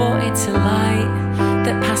 Well, it's a light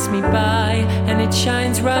that passed me by, and it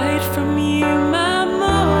shines right from you, my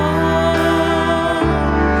mom.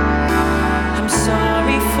 I'm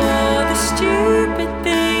sorry for the stupid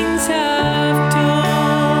things I've done.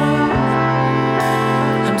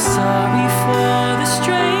 I'm sorry for the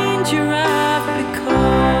stranger I've become.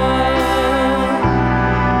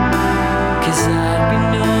 'Cause I'd be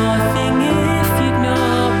nothing if you'd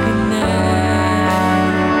not been there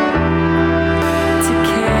to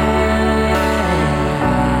care.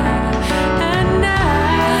 And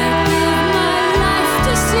I'd give my life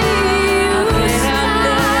to see you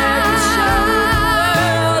smile and show the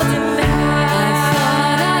world. And I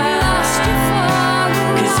thought I'd lost you for a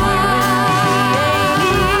while. 'Cause you and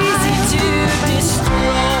me ain't easy to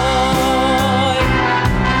destroy.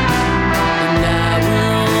 And I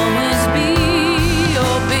will always be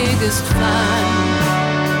your biggest fan,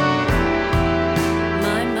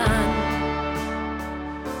 my man.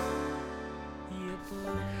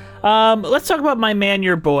 Let's talk about My Man,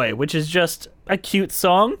 Your Boy, which is just a cute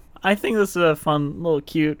song. I think this is a fun, little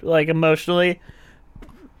cute, like emotionally,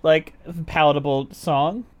 like palatable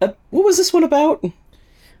song. What was this one about?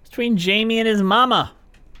 Between Jamie and his mama.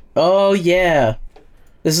 Oh yeah.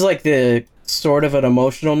 This is like the sort of an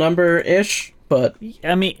emotional number-ish, but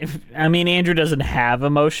I mean, Andrew doesn't have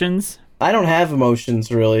emotions. I don't have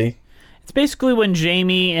emotions really. It's basically when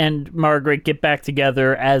Jamie and Margaret get back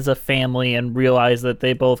together as a family and realize that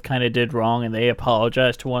they both kind of did wrong and they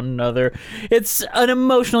apologize to one another. It's an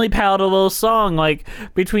emotionally palatable song, like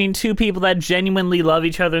between two people that genuinely love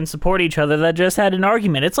each other and support each other that just had an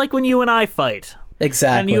argument. It's like when you and I fight.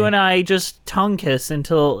 Exactly. And you and I just tongue kiss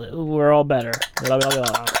until we're all better. Blah, blah,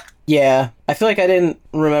 blah. Yeah, I feel like I didn't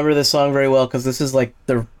remember this song very well because this is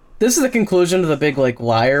the conclusion to the big like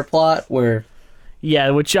liar plot where.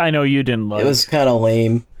 Yeah, which I know you didn't love. It was kind of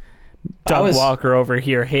lame. Doug Walker over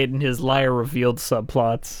here hating his liar revealed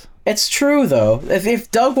subplots. It's true though.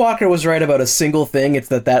 If Doug Walker was right about a single thing, it's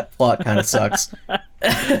that plot kind of sucks.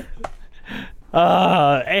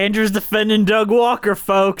 Andrew's defending Doug Walker,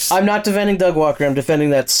 folks. I'm not defending Doug Walker. I'm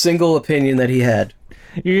defending that single opinion that he had.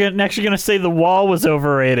 You're next you're going to say The Wall was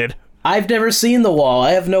overrated. I've never seen The Wall.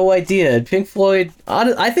 I have no idea. Pink Floyd...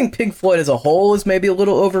 I think Pink Floyd as a whole is maybe a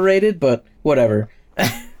little overrated, but whatever.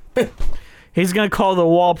 He's going to call The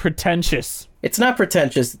Wall pretentious. It's not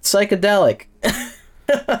pretentious. It's psychedelic.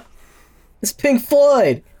 It's Pink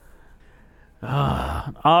Floyd.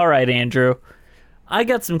 All right, Andrew. I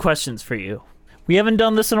got some questions for you. We haven't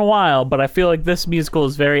done this in a while, but I feel like this musical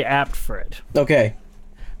is very apt for it. Okay.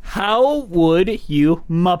 How would you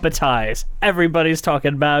Muppetize? Everybody's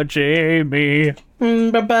talking about Jamie.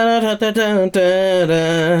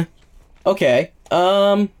 Okay.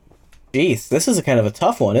 Jeez, this is a kind of a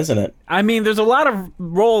tough one, isn't it? I mean, there's a lot of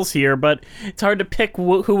roles here, but it's hard to pick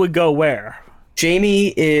who would go where.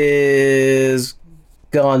 Jamie is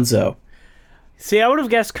Gonzo. See, I would have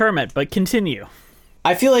guessed Kermit, but continue.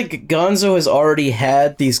 I feel like Gonzo has already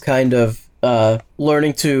had these kind of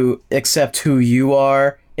learning to accept who you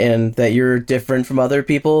are and that you're different from other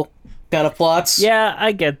people kind of plots. Yeah,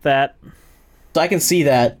 I get that. So I can see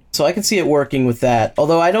that. So I can see it working with that.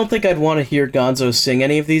 Although I don't think I'd want to hear Gonzo sing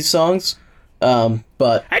any of these songs.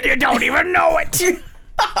 But And you don't even know it!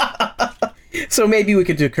 so maybe we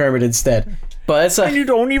could do Kermit instead. But it's And you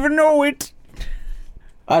don't even know it!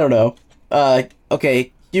 I don't know.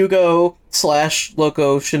 Okay, Hugo /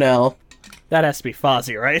 Loco Chanel. That has to be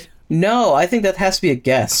Fozzie, right? No, I think that has to be a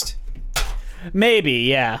guest. Maybe,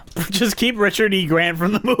 yeah. Just keep Richard E. Grant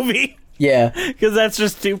from the movie. Yeah. Because that's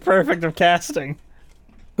just too perfect of casting.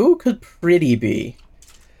 Who could Pretty be?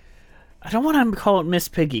 I don't want to call it Miss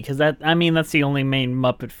Piggy, because that's the only main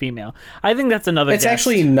Muppet female. I think that's another It's guest.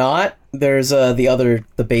 actually not. There's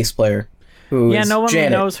the bass player, who is no one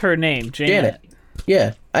Janet. knows her name. Janet.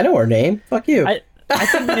 Yeah, I know her name. Fuck you. I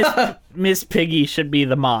think Miss Piggy should be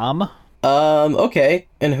the mom. Okay.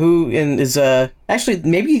 And who is actually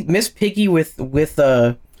maybe Miss Piggy with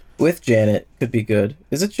Janet could be good.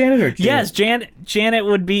 Is it Janet or Janet? Yes, Janet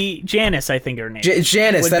would be Janice, I think her name.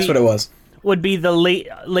 Janice, that's what it was. Would be the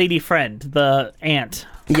lady friend, the aunt.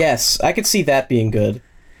 Yes, I could see that being good.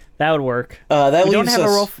 That would work. That we leaves don't have us, a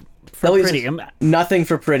role for that leaves Pretty. nothing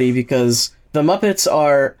for Pretty because the Muppets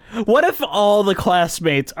are. What if all the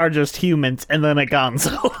classmates are just humans and then a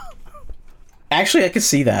Gonzo? Actually, I could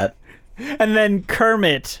see that. And then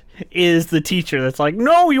Kermit is the teacher that's like,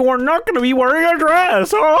 no, you are not going to be wearing a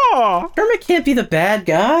dress. Oh! Kermit can't be the bad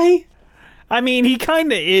guy. I mean, he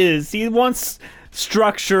kind of is. He wants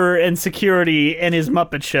structure and security in his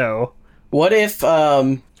Muppet Show. What if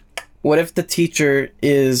the teacher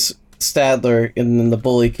is Statler and then the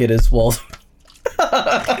bully kid is Walt?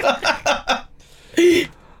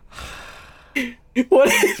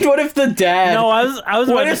 What if the dad? No, I was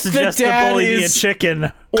about to suggest the bully be a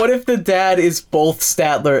chicken. What if the dad is both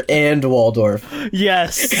Statler and Waldorf?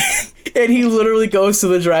 Yes. And he literally goes to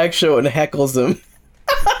the drag show and heckles him.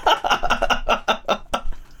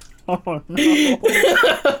 Oh no.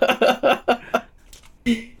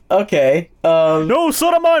 Okay. No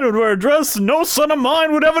son of mine would wear a dress. No son of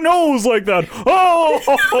mine would have a nose like that. Oh.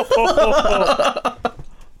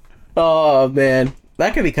 Oh man,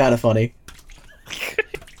 that could be kind of funny.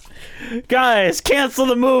 Guys, cancel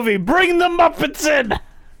the movie. Bring the Muppets in.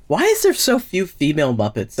 Why is there so few female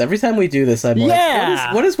Muppets? Every time we do this, I'm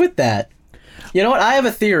like, what is with that? You know what? I have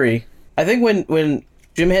a theory. I think when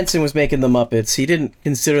Jim Henson was making the Muppets, he didn't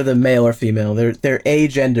consider them male or female. They're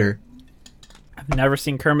agender. I've never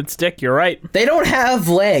seen Kermit's dick. You're right. They don't have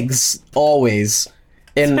legs always,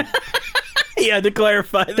 and you had to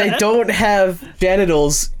clarify that. They don't have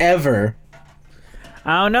genitals ever.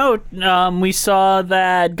 I don't know. We saw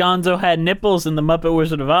that Gonzo had nipples in the Muppet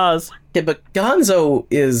Wizard of Oz. Yeah, but Gonzo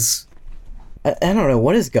is... I don't know.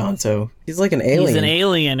 What is Gonzo? He's like an alien. He's an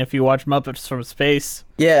alien if you watch Muppets from Space.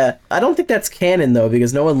 Yeah, I don't think that's canon, though,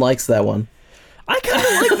 because no one likes that one. I kind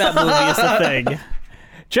of like that movie is the thing.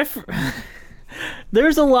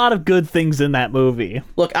 There's a lot of good things in that movie.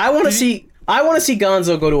 Look, I want to see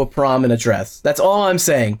Gonzo go to a prom in a dress. That's all I'm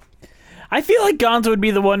saying. I feel like Gonzo would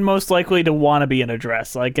be the one most likely to want to be in a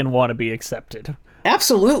dress, and want to be accepted.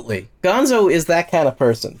 Absolutely. Gonzo is that kind of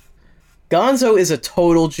person. Gonzo is a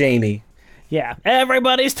total Jamie. Yeah,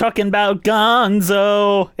 everybody's talking about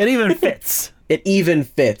Gonzo. It even fits. It even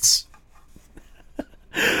fits.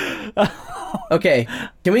 Okay,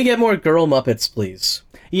 can we get more girl Muppets, please?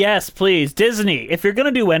 Yes, please. Disney, if you're going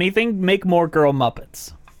to do anything, make more girl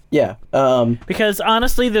Muppets. Yeah. Because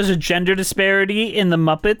honestly, there's a gender disparity in the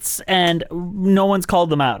Muppets, and no one's called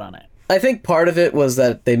them out on it. I think part of it was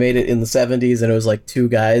that they made it in the 70s, and it was like two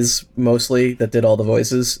guys, mostly, that did all the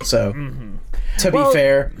voices, so... To be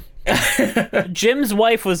fair... Jim's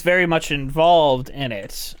wife was very much involved in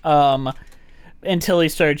it, until he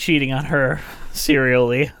started cheating on her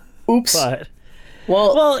serially. Oops. But...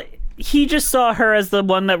 Well, he just saw her as the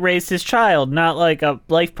one that raised his child, not like a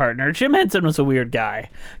life partner. Jim Henson was a weird guy.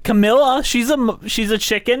 Camilla, she's a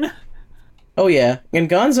chicken. Oh yeah, and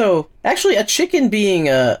Gonzo. Actually, a chicken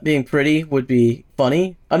being pretty would be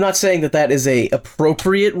funny. I'm not saying that is a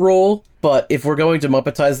appropriate role, but if we're going to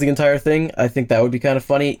Muppetize the entire thing, I think that would be kind of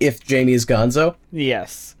funny if Jamie is Gonzo.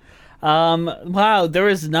 Yes. Wow, there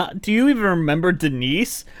is not... Do you even remember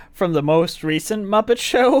Denise from the most recent Muppet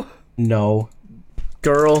Show? No.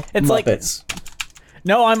 Girl, It's Muppets.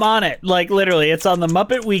 No, I'm on it. Like, literally, it's on the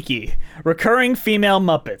Muppet Wiki. Recurring female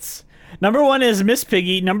Muppets. Number 1 is Miss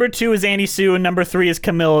Piggy, number 2 is Annie Sue, and number 3 is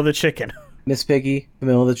Camilla the Chicken. Miss Piggy,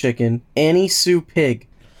 Camilla the Chicken, Annie Sue Pig,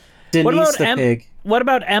 Denise the Pig. What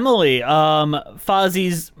about Emily,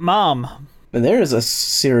 Fozzie's mom? And there is a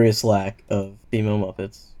serious lack of female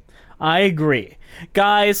Muppets. I agree.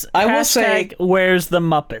 Guys, I will say, where's the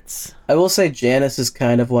Muppets? I will say Janice is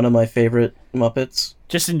kind of one of my favorite Muppets.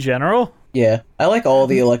 Just in general? Yeah, I like all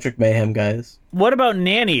the Electric Mayhem guys. What about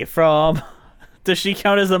Nanny from... Does she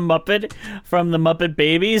count as a Muppet from the Muppet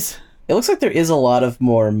Babies? It looks like there is a lot of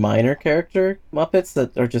more minor character Muppets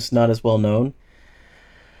that are just not as well known.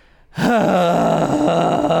 But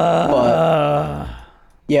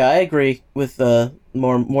yeah, I agree with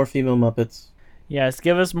more female Muppets. Yes,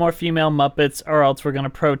 give us more female Muppets or else we're going to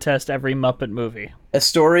protest every Muppet movie.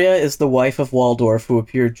 Astoria is the wife of Waldorf who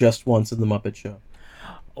appeared just once in the Muppet Show.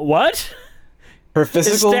 What? Her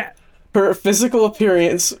physical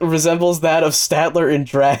appearance resembles that of Statler in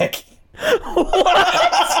drag.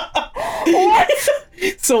 What?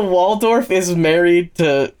 So Waldorf is married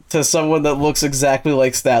to someone that looks exactly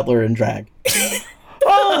like Statler in drag.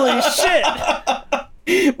 Holy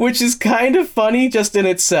shit! Which is kind of funny just in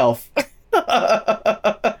itself.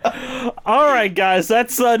 Alright guys,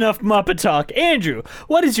 that's enough Muppet talk. Andrew,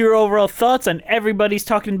 what is your overall thoughts on Everybody's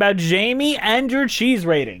Talking About Jamie and your cheese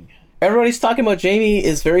rating? Everybody's Talking About Jamie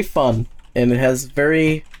is very fun, and it has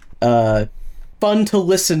very fun to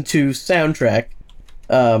listen to soundtrack.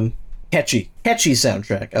 Catchy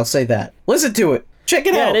soundtrack, I'll say that. Listen to it. Check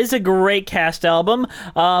it out. Yeah, it is a great cast album.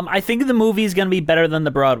 I think the movie is going to be better than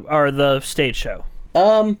the stage show.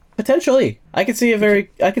 Potentially. I could see a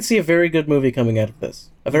very good movie coming out of this.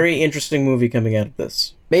 A very interesting movie coming out of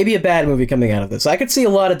this. Maybe a bad movie coming out of this. I could see a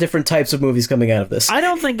lot of different types of movies coming out of this. I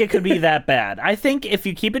don't think it could be that bad. I think if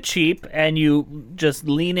you keep it cheap and you just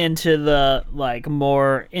lean into the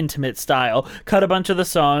more intimate style, cut a bunch of the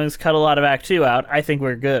songs, cut a lot of Act 2 out, I think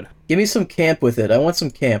we're good. Give me some camp with it. I want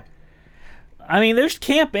some camp. I mean, there's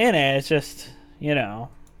camp in it. It's just,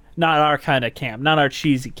 not our kind of camp, not our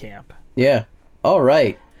cheesy camp. Yeah. All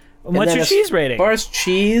right. What's your cheese rating? As far as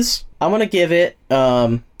cheese, I'm going to give it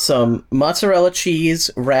some mozzarella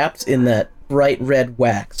cheese wrapped in that bright red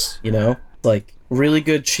wax, Like really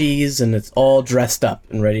good cheese, and it's all dressed up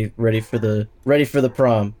and ready for the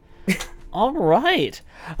prom. All right.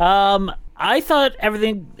 I thought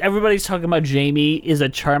everybody's talking about Jamie is a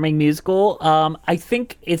charming musical. I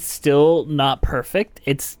think it's still not perfect.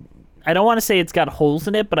 I don't want to say it's got holes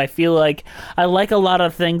in it, but I feel like I like a lot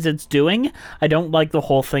of things it's doing. I don't like the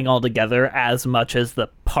whole thing altogether as much as the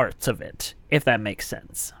parts of it, if that makes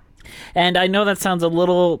sense. And I know that sounds a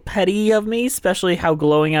little petty of me, especially how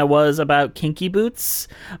glowing I was about Kinky Boots,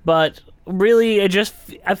 but really,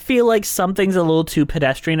 I feel like something's a little too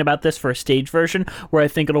pedestrian about this for a stage version, where I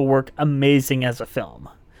think it'll work amazing as a film.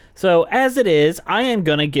 So, as it is, I am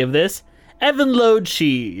gonna give this Evan Load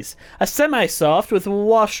cheese, a semi-soft with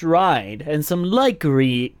washed rind and some light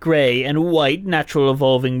gray and white natural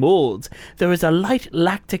evolving molds. There is a light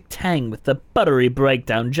lactic tang with the buttery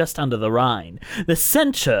breakdown just under the rind. The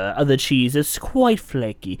center of the cheese is quite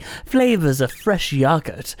flaky, flavors of fresh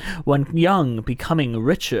yogurt, when young becoming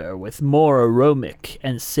richer with more aromatic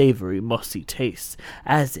and savory mossy taste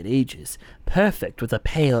as it ages. Perfect with a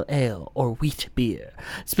pale ale or wheat beer,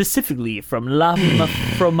 specifically from La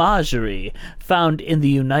Fromagerie, found in the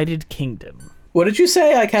United Kingdom. What did you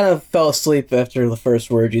say? I kind of fell asleep after the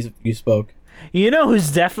first word you spoke. You know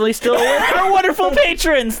who's definitely still awake? Our wonderful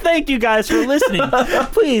patrons! Thank you guys for listening.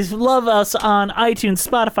 Please love us on iTunes,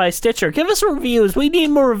 Spotify, Stitcher. Give us reviews. We need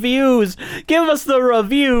more reviews. Give us the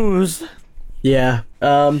reviews. Yeah.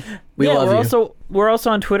 We love you. We're also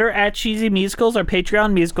on Twitter at Cheesy Musicals, our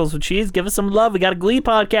Patreon, Musicals with Cheese. Give us some love. We got a Glee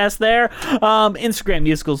podcast there. Instagram,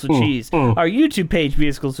 Musicals with Cheese. Our YouTube page,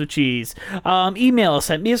 Musicals with Cheese. Email us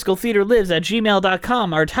at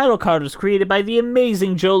musicaltheaterlives@gmail.com. Our title card was created by the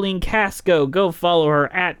amazing Jolene Casco. Go follow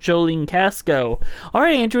her at Jolene Casco. All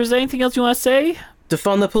right, Andrew, is there anything else you want to say?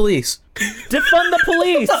 Defund the police. Defund the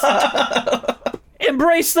police.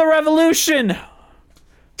 Embrace the revolution.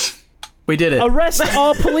 We did it. Arrest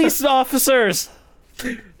all police officers.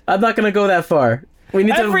 I'm not going to go that far. We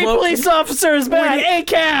need Every police officer is bad.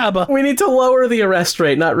 ACAB. We need to lower the arrest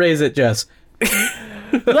rate, not raise it, Jess.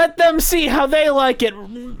 Let them see how they like it.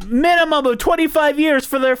 Minimum of 25 years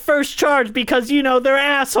for their first charge because, they're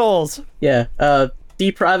assholes. Yeah,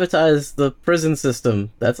 deprivatize the prison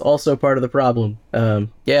system. That's also part of the problem.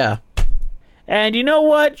 Yeah. And you know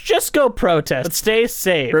what? Just go protest. But stay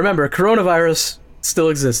safe. Remember, coronavirus still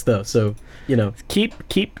exists, though, so, you know.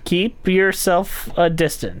 Keep yourself a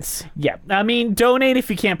distance. Yeah, I mean, donate if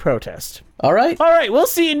you can't protest. All right. All right, we'll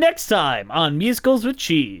see you next time on Musicals with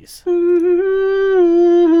Cheese.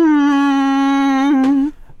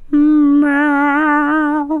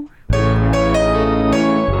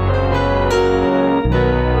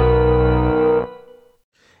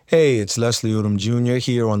 Hey, it's Leslie Odom Jr.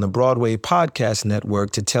 here on the Broadway Podcast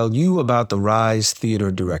Network to tell you about the Rise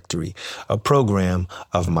Theater Directory, a program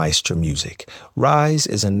of Maestra Music. Rise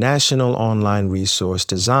is a national online resource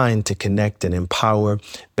designed to connect and empower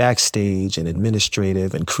backstage and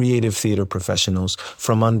administrative and creative theater professionals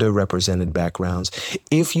from underrepresented backgrounds.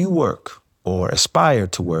 If you work or aspire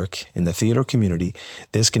to work in the theater community,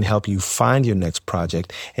 this can help you find your next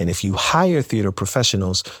project. And if you hire theater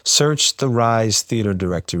professionals, search the Rise Theater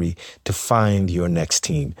Directory to find your next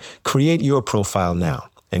team. Create your profile now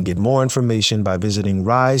and get more information by visiting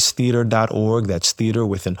risetheater.org. That's theater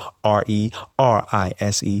with an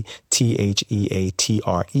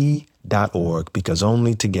RISETHEATRE.org, because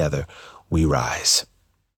only together we rise.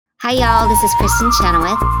 Hi, y'all. This is Kristen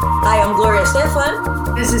Chenoweth. Hi, I'm Gloria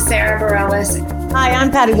Estefan. This is Sarah Bareilles. Hi,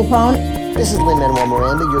 I'm Patti LuPone. This is Lin-Manuel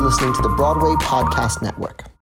Miranda. You're listening to the Broadway Podcast Network.